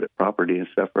it's private property and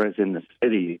stuff. Whereas in the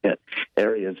city, you get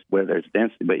areas where there's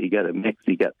density, but you get a mix.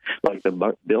 You get, like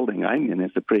the building I'm in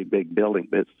is a pretty big building,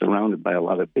 but it's surrounded by a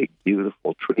lot of big,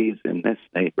 beautiful trees in this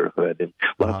neighborhood and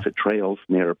lots of trails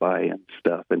nearby and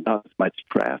stuff, and not as much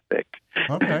traffic.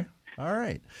 Okay. All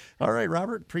right,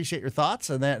 Robert. Appreciate your thoughts.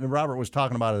 And Robert was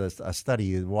talking about a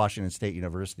study Washington State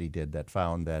University did that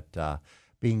found that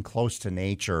being close to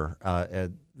nature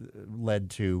led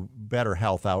to better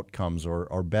health outcomes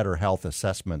or better health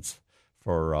assessments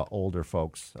for older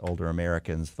folks, older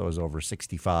Americans, those over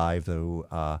 65, who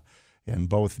and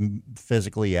both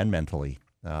physically and mentally.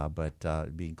 But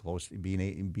being close, being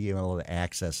able to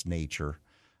access nature,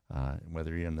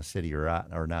 whether you're in the city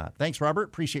or not. Thanks, Robert.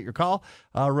 Appreciate your call.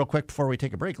 Real quick before we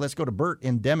take a break, let's go to Bert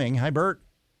in Deming. Hi, Bert.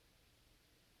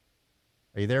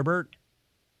 Are you there, Bert?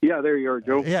 Yeah, there you are,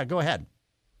 Joe. Yeah, go ahead.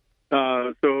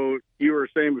 So you were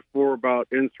saying before about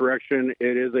insurrection.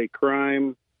 It is a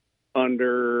crime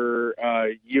under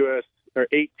U.S. or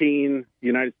 18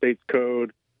 United States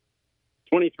Code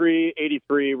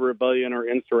 2383, rebellion or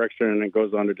insurrection, and it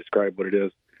goes on to describe what it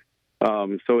is.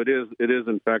 So it is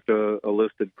in fact a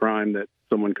listed crime that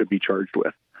someone could be charged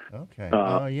with. Okay.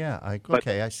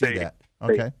 I see that.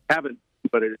 Okay. They haven't,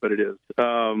 but it is.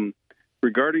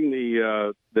 Regarding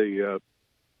the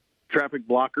traffic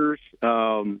blockers,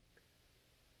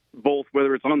 both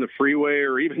whether it's on the freeway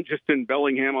or even just in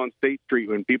Bellingham on State Street,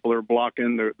 when people are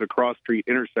blocking the cross street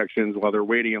intersections while they're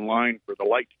waiting in line for the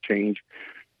light to change,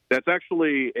 that's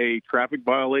actually a traffic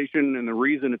violation. And the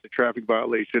reason it's a traffic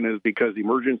violation is because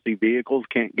emergency vehicles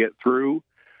can't get through.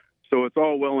 So it's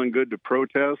all well and good to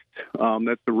protest.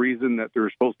 That's the reason that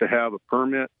they're supposed to have a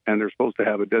permit and they're supposed to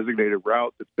have a designated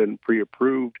route that's been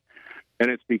pre-approved. And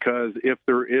it's because if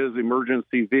there is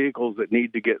emergency vehicles that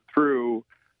need to get through,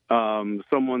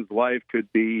 someone's life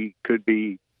could be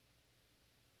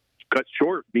cut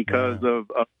short because of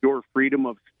your freedom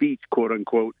of speech, quote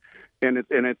unquote. And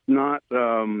it's not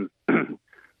one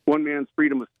man's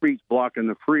freedom of speech blocking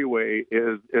the freeway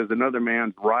is another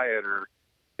man's rioter.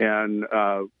 And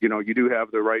you do have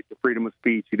the right to freedom of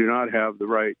speech. You do not have the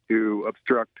right to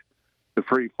obstruct the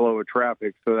free flow of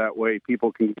traffic, so that way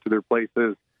people can get to their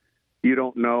places. You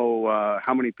don't know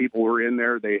how many people were in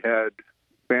there. They had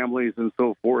families and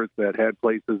so forth that had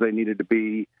places they needed to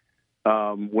be.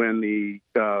 When the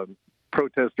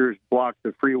protesters blocked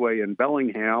the freeway in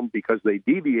Bellingham because they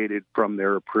deviated from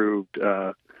their approved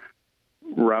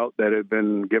route that had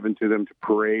been given to them to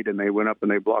parade, and they went up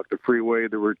and they blocked the freeway.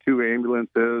 There were 2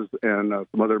 ambulances and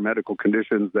some other medical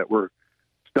conditions that were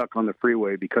stuck on the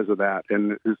freeway because of that.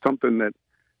 And it's something that,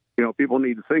 people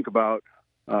need to think about.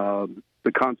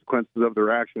 The consequences of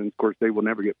their actions. Of course, they will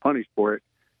never get punished for it.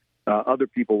 Other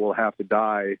people will have to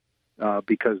die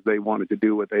because they wanted to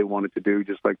do what they wanted to do,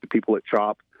 just like the people at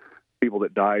CHOP, people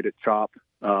that died at CHOP.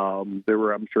 I'm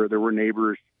sure there were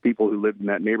neighbors, people who lived in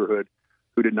that neighborhood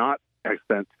who did not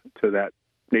consent to that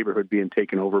neighborhood being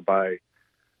taken over by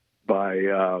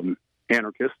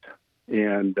anarchists,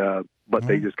 and but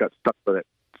they just got stuck with it.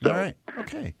 So. All right.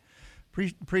 Okay.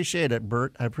 Appreciate it,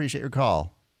 Bert. I appreciate your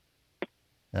call.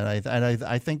 And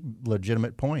I think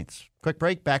legitimate points. Quick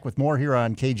break. Back with more here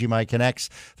on KGMI Connects.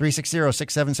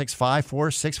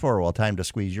 360-676-5464. Well, time to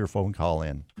squeeze your phone call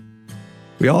in.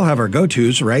 We all have our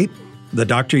go-tos, right? The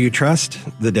doctor you trust,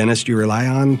 the dentist you rely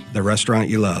on, the restaurant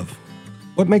you love.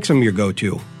 What makes them your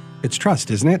go-to? It's trust,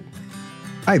 isn't it?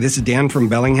 Hi, this is Dan from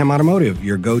Bellingham Automotive,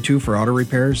 your go-to for auto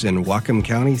repairs in Whatcom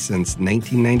County since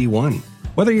 1991.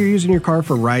 Whether you're using your car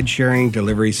for ride-sharing,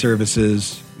 delivery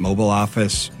services, mobile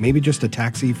office, maybe just a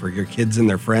taxi for your kids and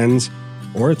their friends,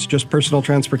 or it's just personal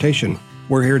transportation,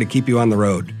 we're here to keep you on the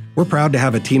road. We're proud to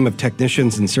have a team of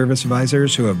technicians and service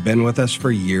advisors who have been with us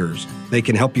for years. They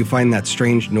can help you find that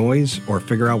strange noise or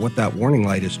figure out what that warning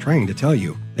light is trying to tell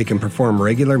you. They can perform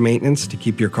regular maintenance to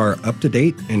keep your car up to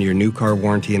date and your new car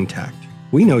warranty intact.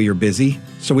 We know you're busy,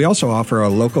 so we also offer a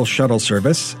local shuttle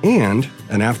service and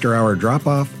an after-hour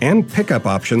drop-off and pickup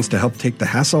options to help take the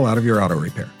hassle out of your auto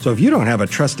repair. So if you don't have a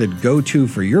trusted go-to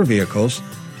for your vehicles,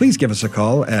 please give us a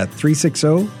call at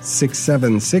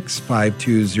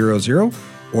 360-676-5200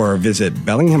 or visit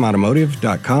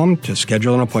BellinghamAutomotive.com to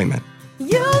schedule an appointment.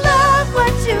 You love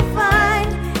what you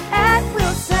find at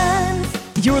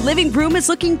Wilson's. Your living room is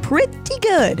looking pretty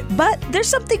good, but there's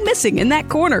something missing in that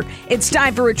corner. It's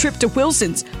time for a trip to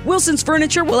Wilson's. Wilson's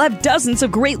Furniture will have dozens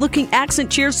of great-looking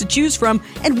accent chairs to choose from,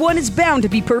 and one is bound to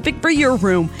be perfect for your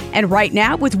room. And right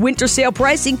now, with winter sale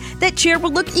pricing, that chair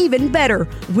will look even better.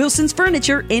 Wilson's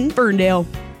Furniture in Ferndale.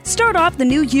 Start off the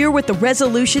new year with the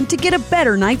resolution to get a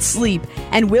better night's sleep.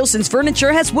 And Wilson's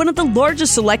Furniture has one of the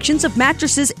largest selections of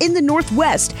mattresses in the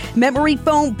Northwest. Memory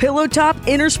foam, pillow top,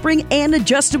 inner spring, and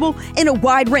adjustable in a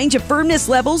wide range of firmness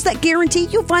levels that guarantee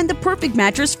you'll find the perfect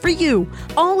mattress for you.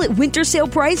 All at winter sale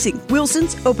pricing.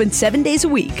 Wilson's open 7 days a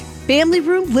week. family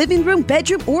room, living room,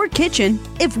 bedroom, or kitchen.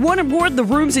 If one or more of the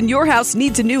rooms in your house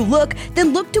needs a new look,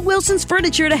 then look to Wilson's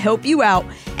Furniture to help you out.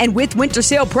 And with winter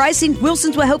sale pricing,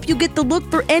 Wilson's will help you get the look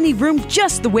for any room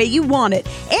just the way you want it,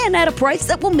 and at a price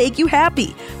that will make you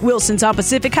happy. Wilson's on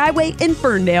Pacific Highway in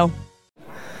Ferndale.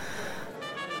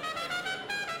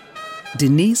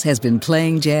 Denise has been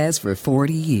playing jazz for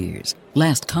 40 years.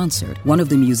 Last concert, one of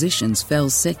the musicians fell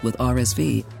sick with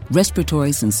RSV.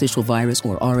 Respiratory syncytial virus,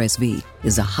 or RSV,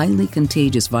 is a highly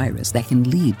contagious virus that can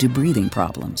lead to breathing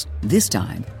problems. This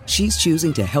time, she's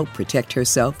choosing to help protect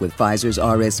herself with Pfizer's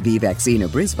RSV vaccine,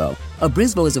 Abrysvo.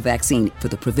 Abrysvo is a vaccine for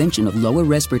the prevention of lower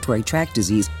respiratory tract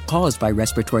disease caused by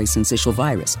respiratory syncytial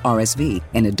virus, RSV,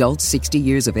 in adults 60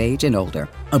 years of age and older.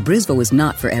 Abrysvo is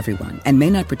not for everyone and may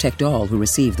not protect all who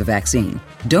receive the vaccine.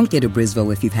 Don't get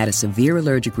Abrysvo if you've had a severe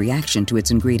allergic reaction to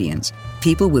its ingredients.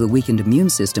 People with a weakened immune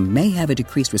system may have a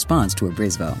decreased response to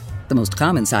Abrysvo. The most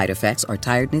common side effects are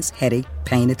tiredness, headache,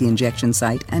 pain at the injection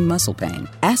site, and muscle pain.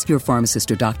 Ask your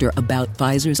pharmacist or doctor about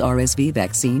Pfizer's RSV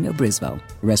vaccine, Abrysvo,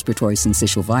 respiratory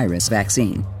syncytial virus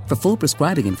vaccine. For full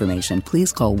prescribing information,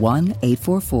 please call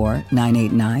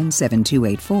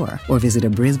 1-844-989-7284 or visit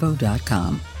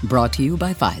abrysvo.com. Brought to you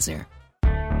by Pfizer.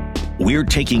 We're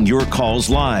taking your calls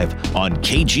live on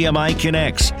KGMI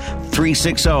Connects,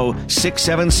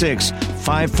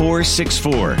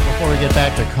 360-676-5464. Before we get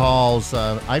back to calls,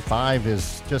 I-5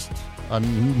 is just a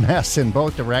mess in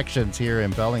both directions here in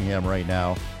Bellingham right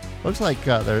now. Looks like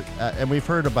and we've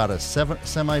heard about a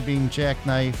semi being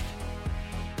jackknifed.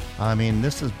 I mean,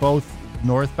 this is both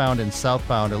northbound and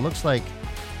southbound. It looks like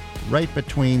right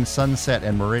between Sunset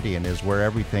and Meridian is where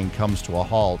everything comes to a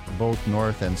halt, both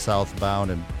north and southbound,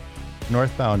 and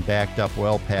northbound backed up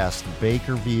well past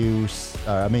Bakerview.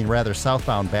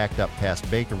 Southbound backed up past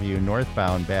Bakerview.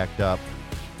 Northbound backed up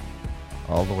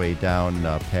all the way down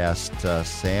past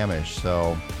Samish.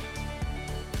 So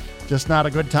just not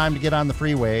a good time to get on the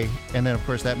freeway. And then, of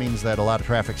course, that means that a lot of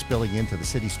traffic spilling into the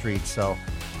city streets. So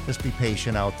just be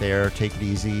patient out there. Take it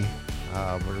easy.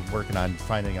 We're working on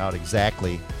finding out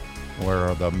exactly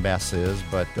where the mess is,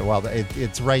 but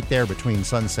it's right there between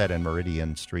Sunset and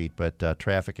Meridian Street, but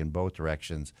traffic in both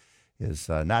directions is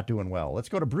not doing well. Let's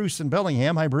go to Bruce in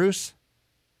Bellingham. Hi, Bruce.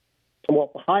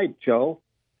 Well, hi, Joe.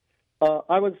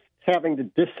 I was having to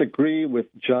disagree with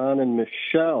John and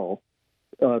Michelle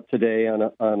today on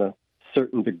a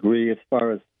certain degree as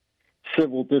far as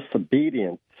civil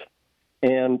disobedience.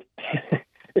 And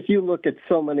if you look at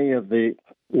so many of the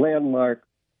landmark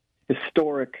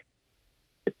historic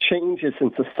changes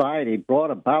in society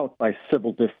brought about by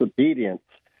civil disobedience,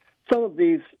 some of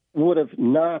these would have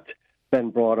not been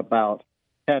brought about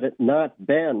had it not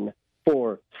been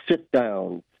for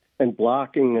sit-downs and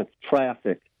blocking of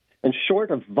traffic. And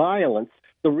short of violence,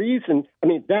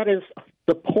 that is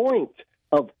the point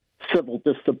of civil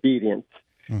disobedience,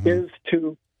 is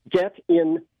to get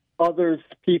in others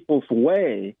people's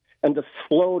way and to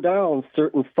slow down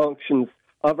certain functions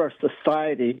of our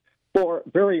society for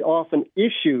very often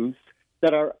issues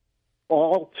that are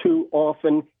all too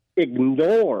often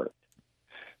ignored.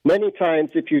 Many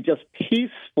times, if you just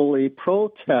peacefully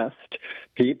protest,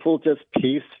 people just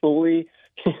peacefully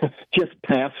just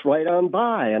pass right on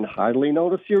by and hardly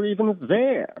notice you're even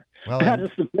there. Well, that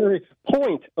is the very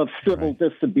point of civil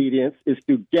disobedience, is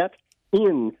to get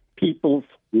in people's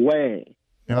way.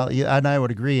 Well, and I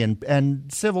would agree. And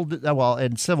civil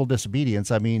disobedience,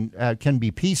 can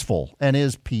be peaceful and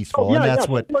is peaceful, and that's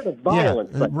what. Sort of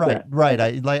violence, right.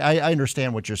 I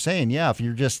understand what you're saying. Yeah, if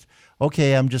you're just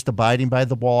I'm just abiding by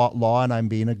the law, and I'm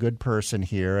being a good person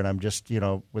here, and I'm just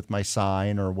with my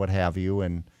sign or what have you,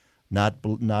 and not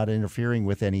interfering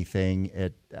with anything.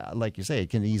 It, like you say, it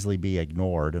can easily be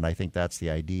ignored, and I think that's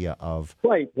the idea of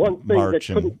one thing March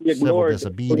that couldn't and be ignored,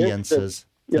 civil disobedience is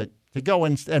to go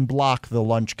and block the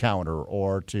lunch counter,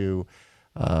 or to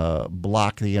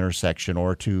block the intersection,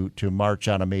 or to march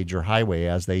on a major highway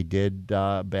as they did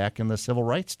back in the civil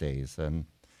rights days. And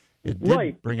it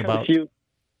did bring about... You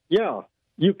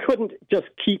couldn't just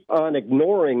keep on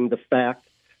ignoring the fact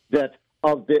that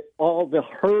of all the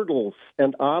hurdles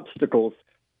and obstacles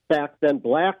back then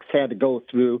blacks had to go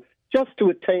through just to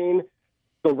attain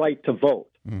the right to vote,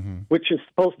 which is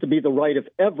supposed to be the right of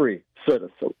every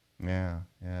citizen. Yeah.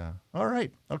 All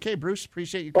right. Okay, Bruce,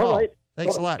 appreciate your call. All right.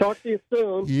 Thanks a lot. Talk to you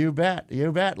soon. You bet.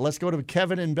 Let's go to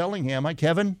Kevin in Bellingham. Hi,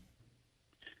 Kevin.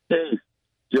 Hey,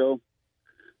 Joe.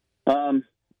 I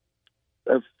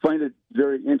find it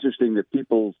very interesting that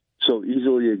people so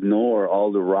easily ignore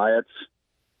all the riots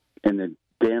and the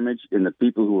damage and the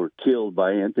people who were killed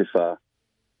by Antifa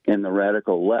and the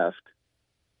radical left,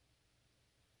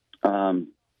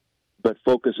 but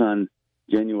focus on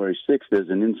January 6th as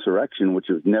an insurrection, which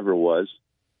it never was.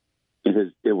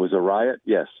 It was a riot,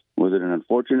 yes. Was it an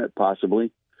unfortunate?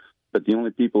 Possibly. But the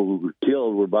only people who were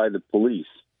killed were by the police.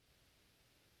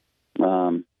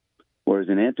 Whereas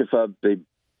in Antifa, they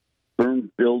burned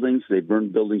buildings. They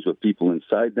burned buildings with people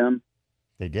inside them.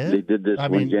 They did? They did this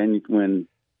when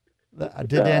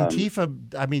Did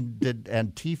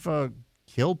Antifa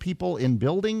kill people in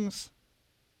buildings?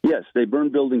 Yes, they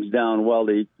burned buildings down while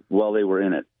they were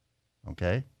in it.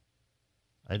 Okay.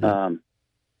 I didn't.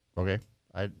 Okay.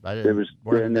 I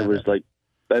didn't. There was like,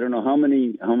 I don't know how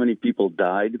many people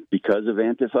died because of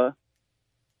Antifa.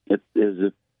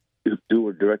 Who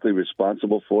were directly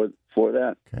responsible for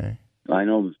that. Okay. I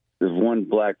know there's one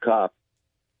black cop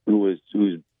whose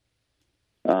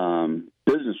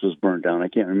business was burned down. I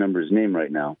can't remember his name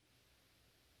right now.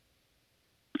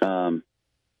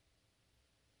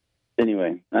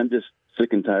 Anyway, I'm just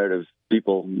sick and tired of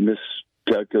people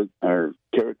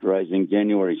characterizing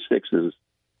January 6th as.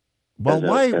 Well,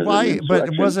 why? But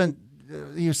it wasn't.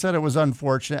 You said it was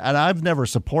unfortunate, and I've never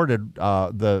supported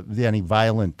any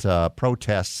violent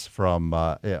protests from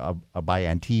by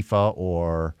Antifa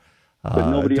or.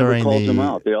 But nobody ever calls them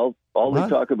out. They they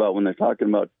talk about when they're talking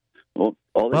about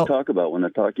talk about when they're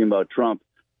talking about Trump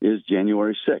is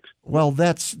January 6th. Well,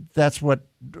 that's what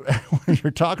when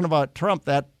you're talking about Trump,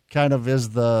 that kind of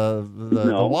is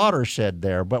the watershed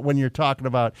there. But when you're talking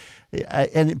about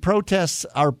protest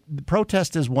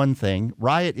is one thing,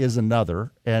 riot is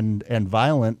another, and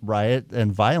violent riot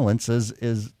and violence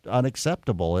is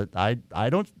unacceptable. I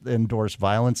don't endorse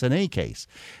violence in any case,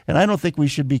 and I don't think we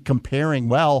should be comparing.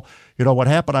 Well, what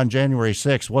happened on January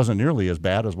 6th wasn't nearly as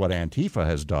bad as what Antifa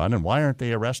has done, and why aren't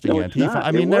they arresting Antifa? Not.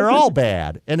 I mean, they're all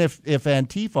bad, and if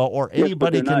Antifa or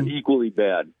anybody not equally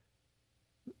bad.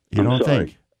 You don't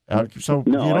think? So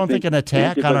no, you don't think an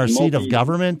attack Antifa's on our seat of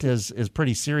government is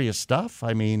pretty serious stuff?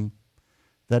 I mean,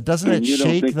 that doesn't it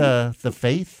shake the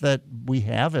faith that we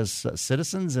have as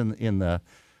citizens in our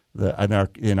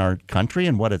country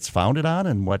and what it's founded on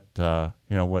and what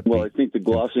what. Well, I think the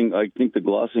glossing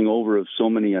over of so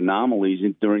many anomalies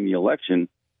during the election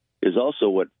is also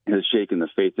what has shaken the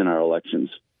faith in our elections.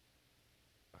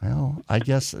 Well, I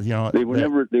guess they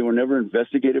were never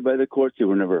investigated by the courts. They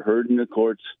were never heard in the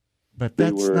courts. But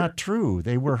that's not true.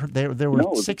 There were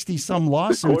 60 some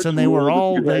lawsuits, and they were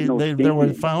all they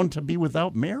were found to be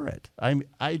without merit.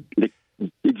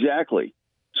 Exactly.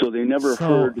 So they never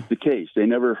heard the case. They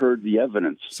never heard the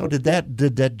evidence. So did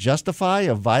that justify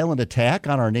a violent attack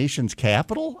on our nation's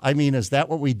capital? I mean, is that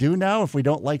what we do now? If we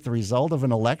don't like the result of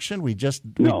an election, we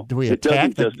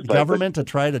attack the government to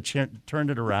try to turn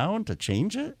it around, to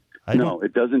change it?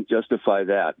 It doesn't justify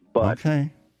that. But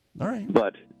okay, all right.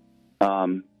 But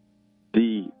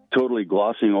the totally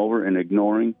glossing over and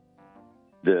ignoring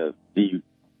the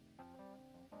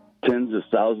tens of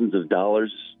thousands of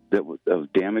dollars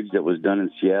of damage that was done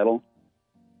in Seattle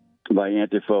by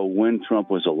Antifa when Trump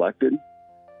was elected,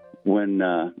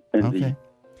 the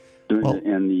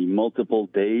multiple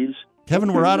days.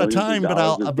 Kevin, we're out of time, but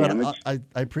I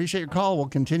appreciate your call. We'll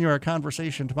continue our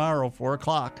conversation tomorrow,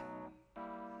 4:00.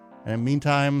 And in the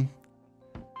meantime,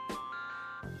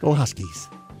 go Huskies.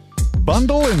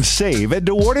 Bundle and save at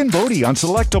DeWard & Bodie on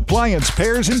select appliance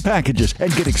pairs and packages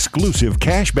and get exclusive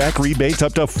cashback rebates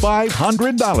up to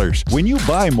 $500. When you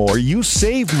buy more, you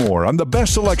save more on the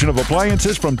best selection of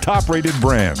appliances from top-rated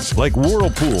brands like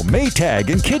Whirlpool,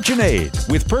 Maytag, and KitchenAid.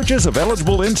 With purchase of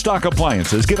eligible in-stock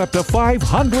appliances, get up to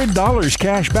 $500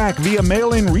 cash back via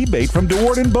mail-in rebate from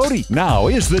DeWard & Bodie. Now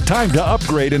is the time to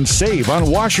upgrade and save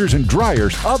on washers and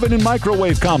dryers, oven and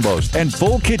microwave combos, and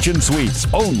full kitchen suites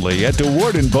only at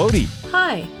DeWard & Bodie.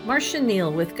 Hi, Marcia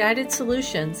Neal with Guided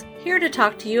Solutions, here to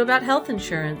talk to you about health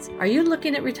insurance. Are you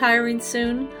looking at retiring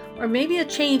soon? Or maybe a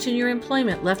change in your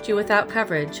employment left you without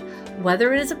coverage?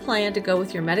 Whether it is a plan to go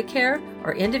with your Medicare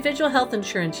or individual health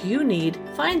insurance you need,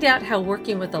 find out how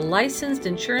working with a licensed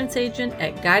insurance agent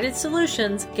at Guided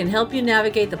Solutions can help you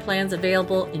navigate the plans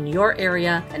available in your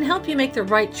area and help you make the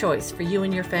right choice for you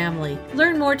and your family.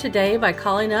 Learn more today by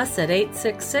calling us at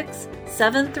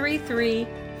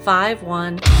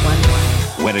 866-733-5111.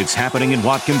 When it's happening in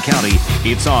Whatcom County,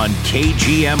 it's on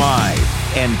KGMI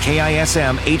and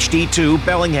KISM HD2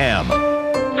 Bellingham.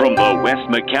 From the West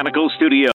Mechanical Studio.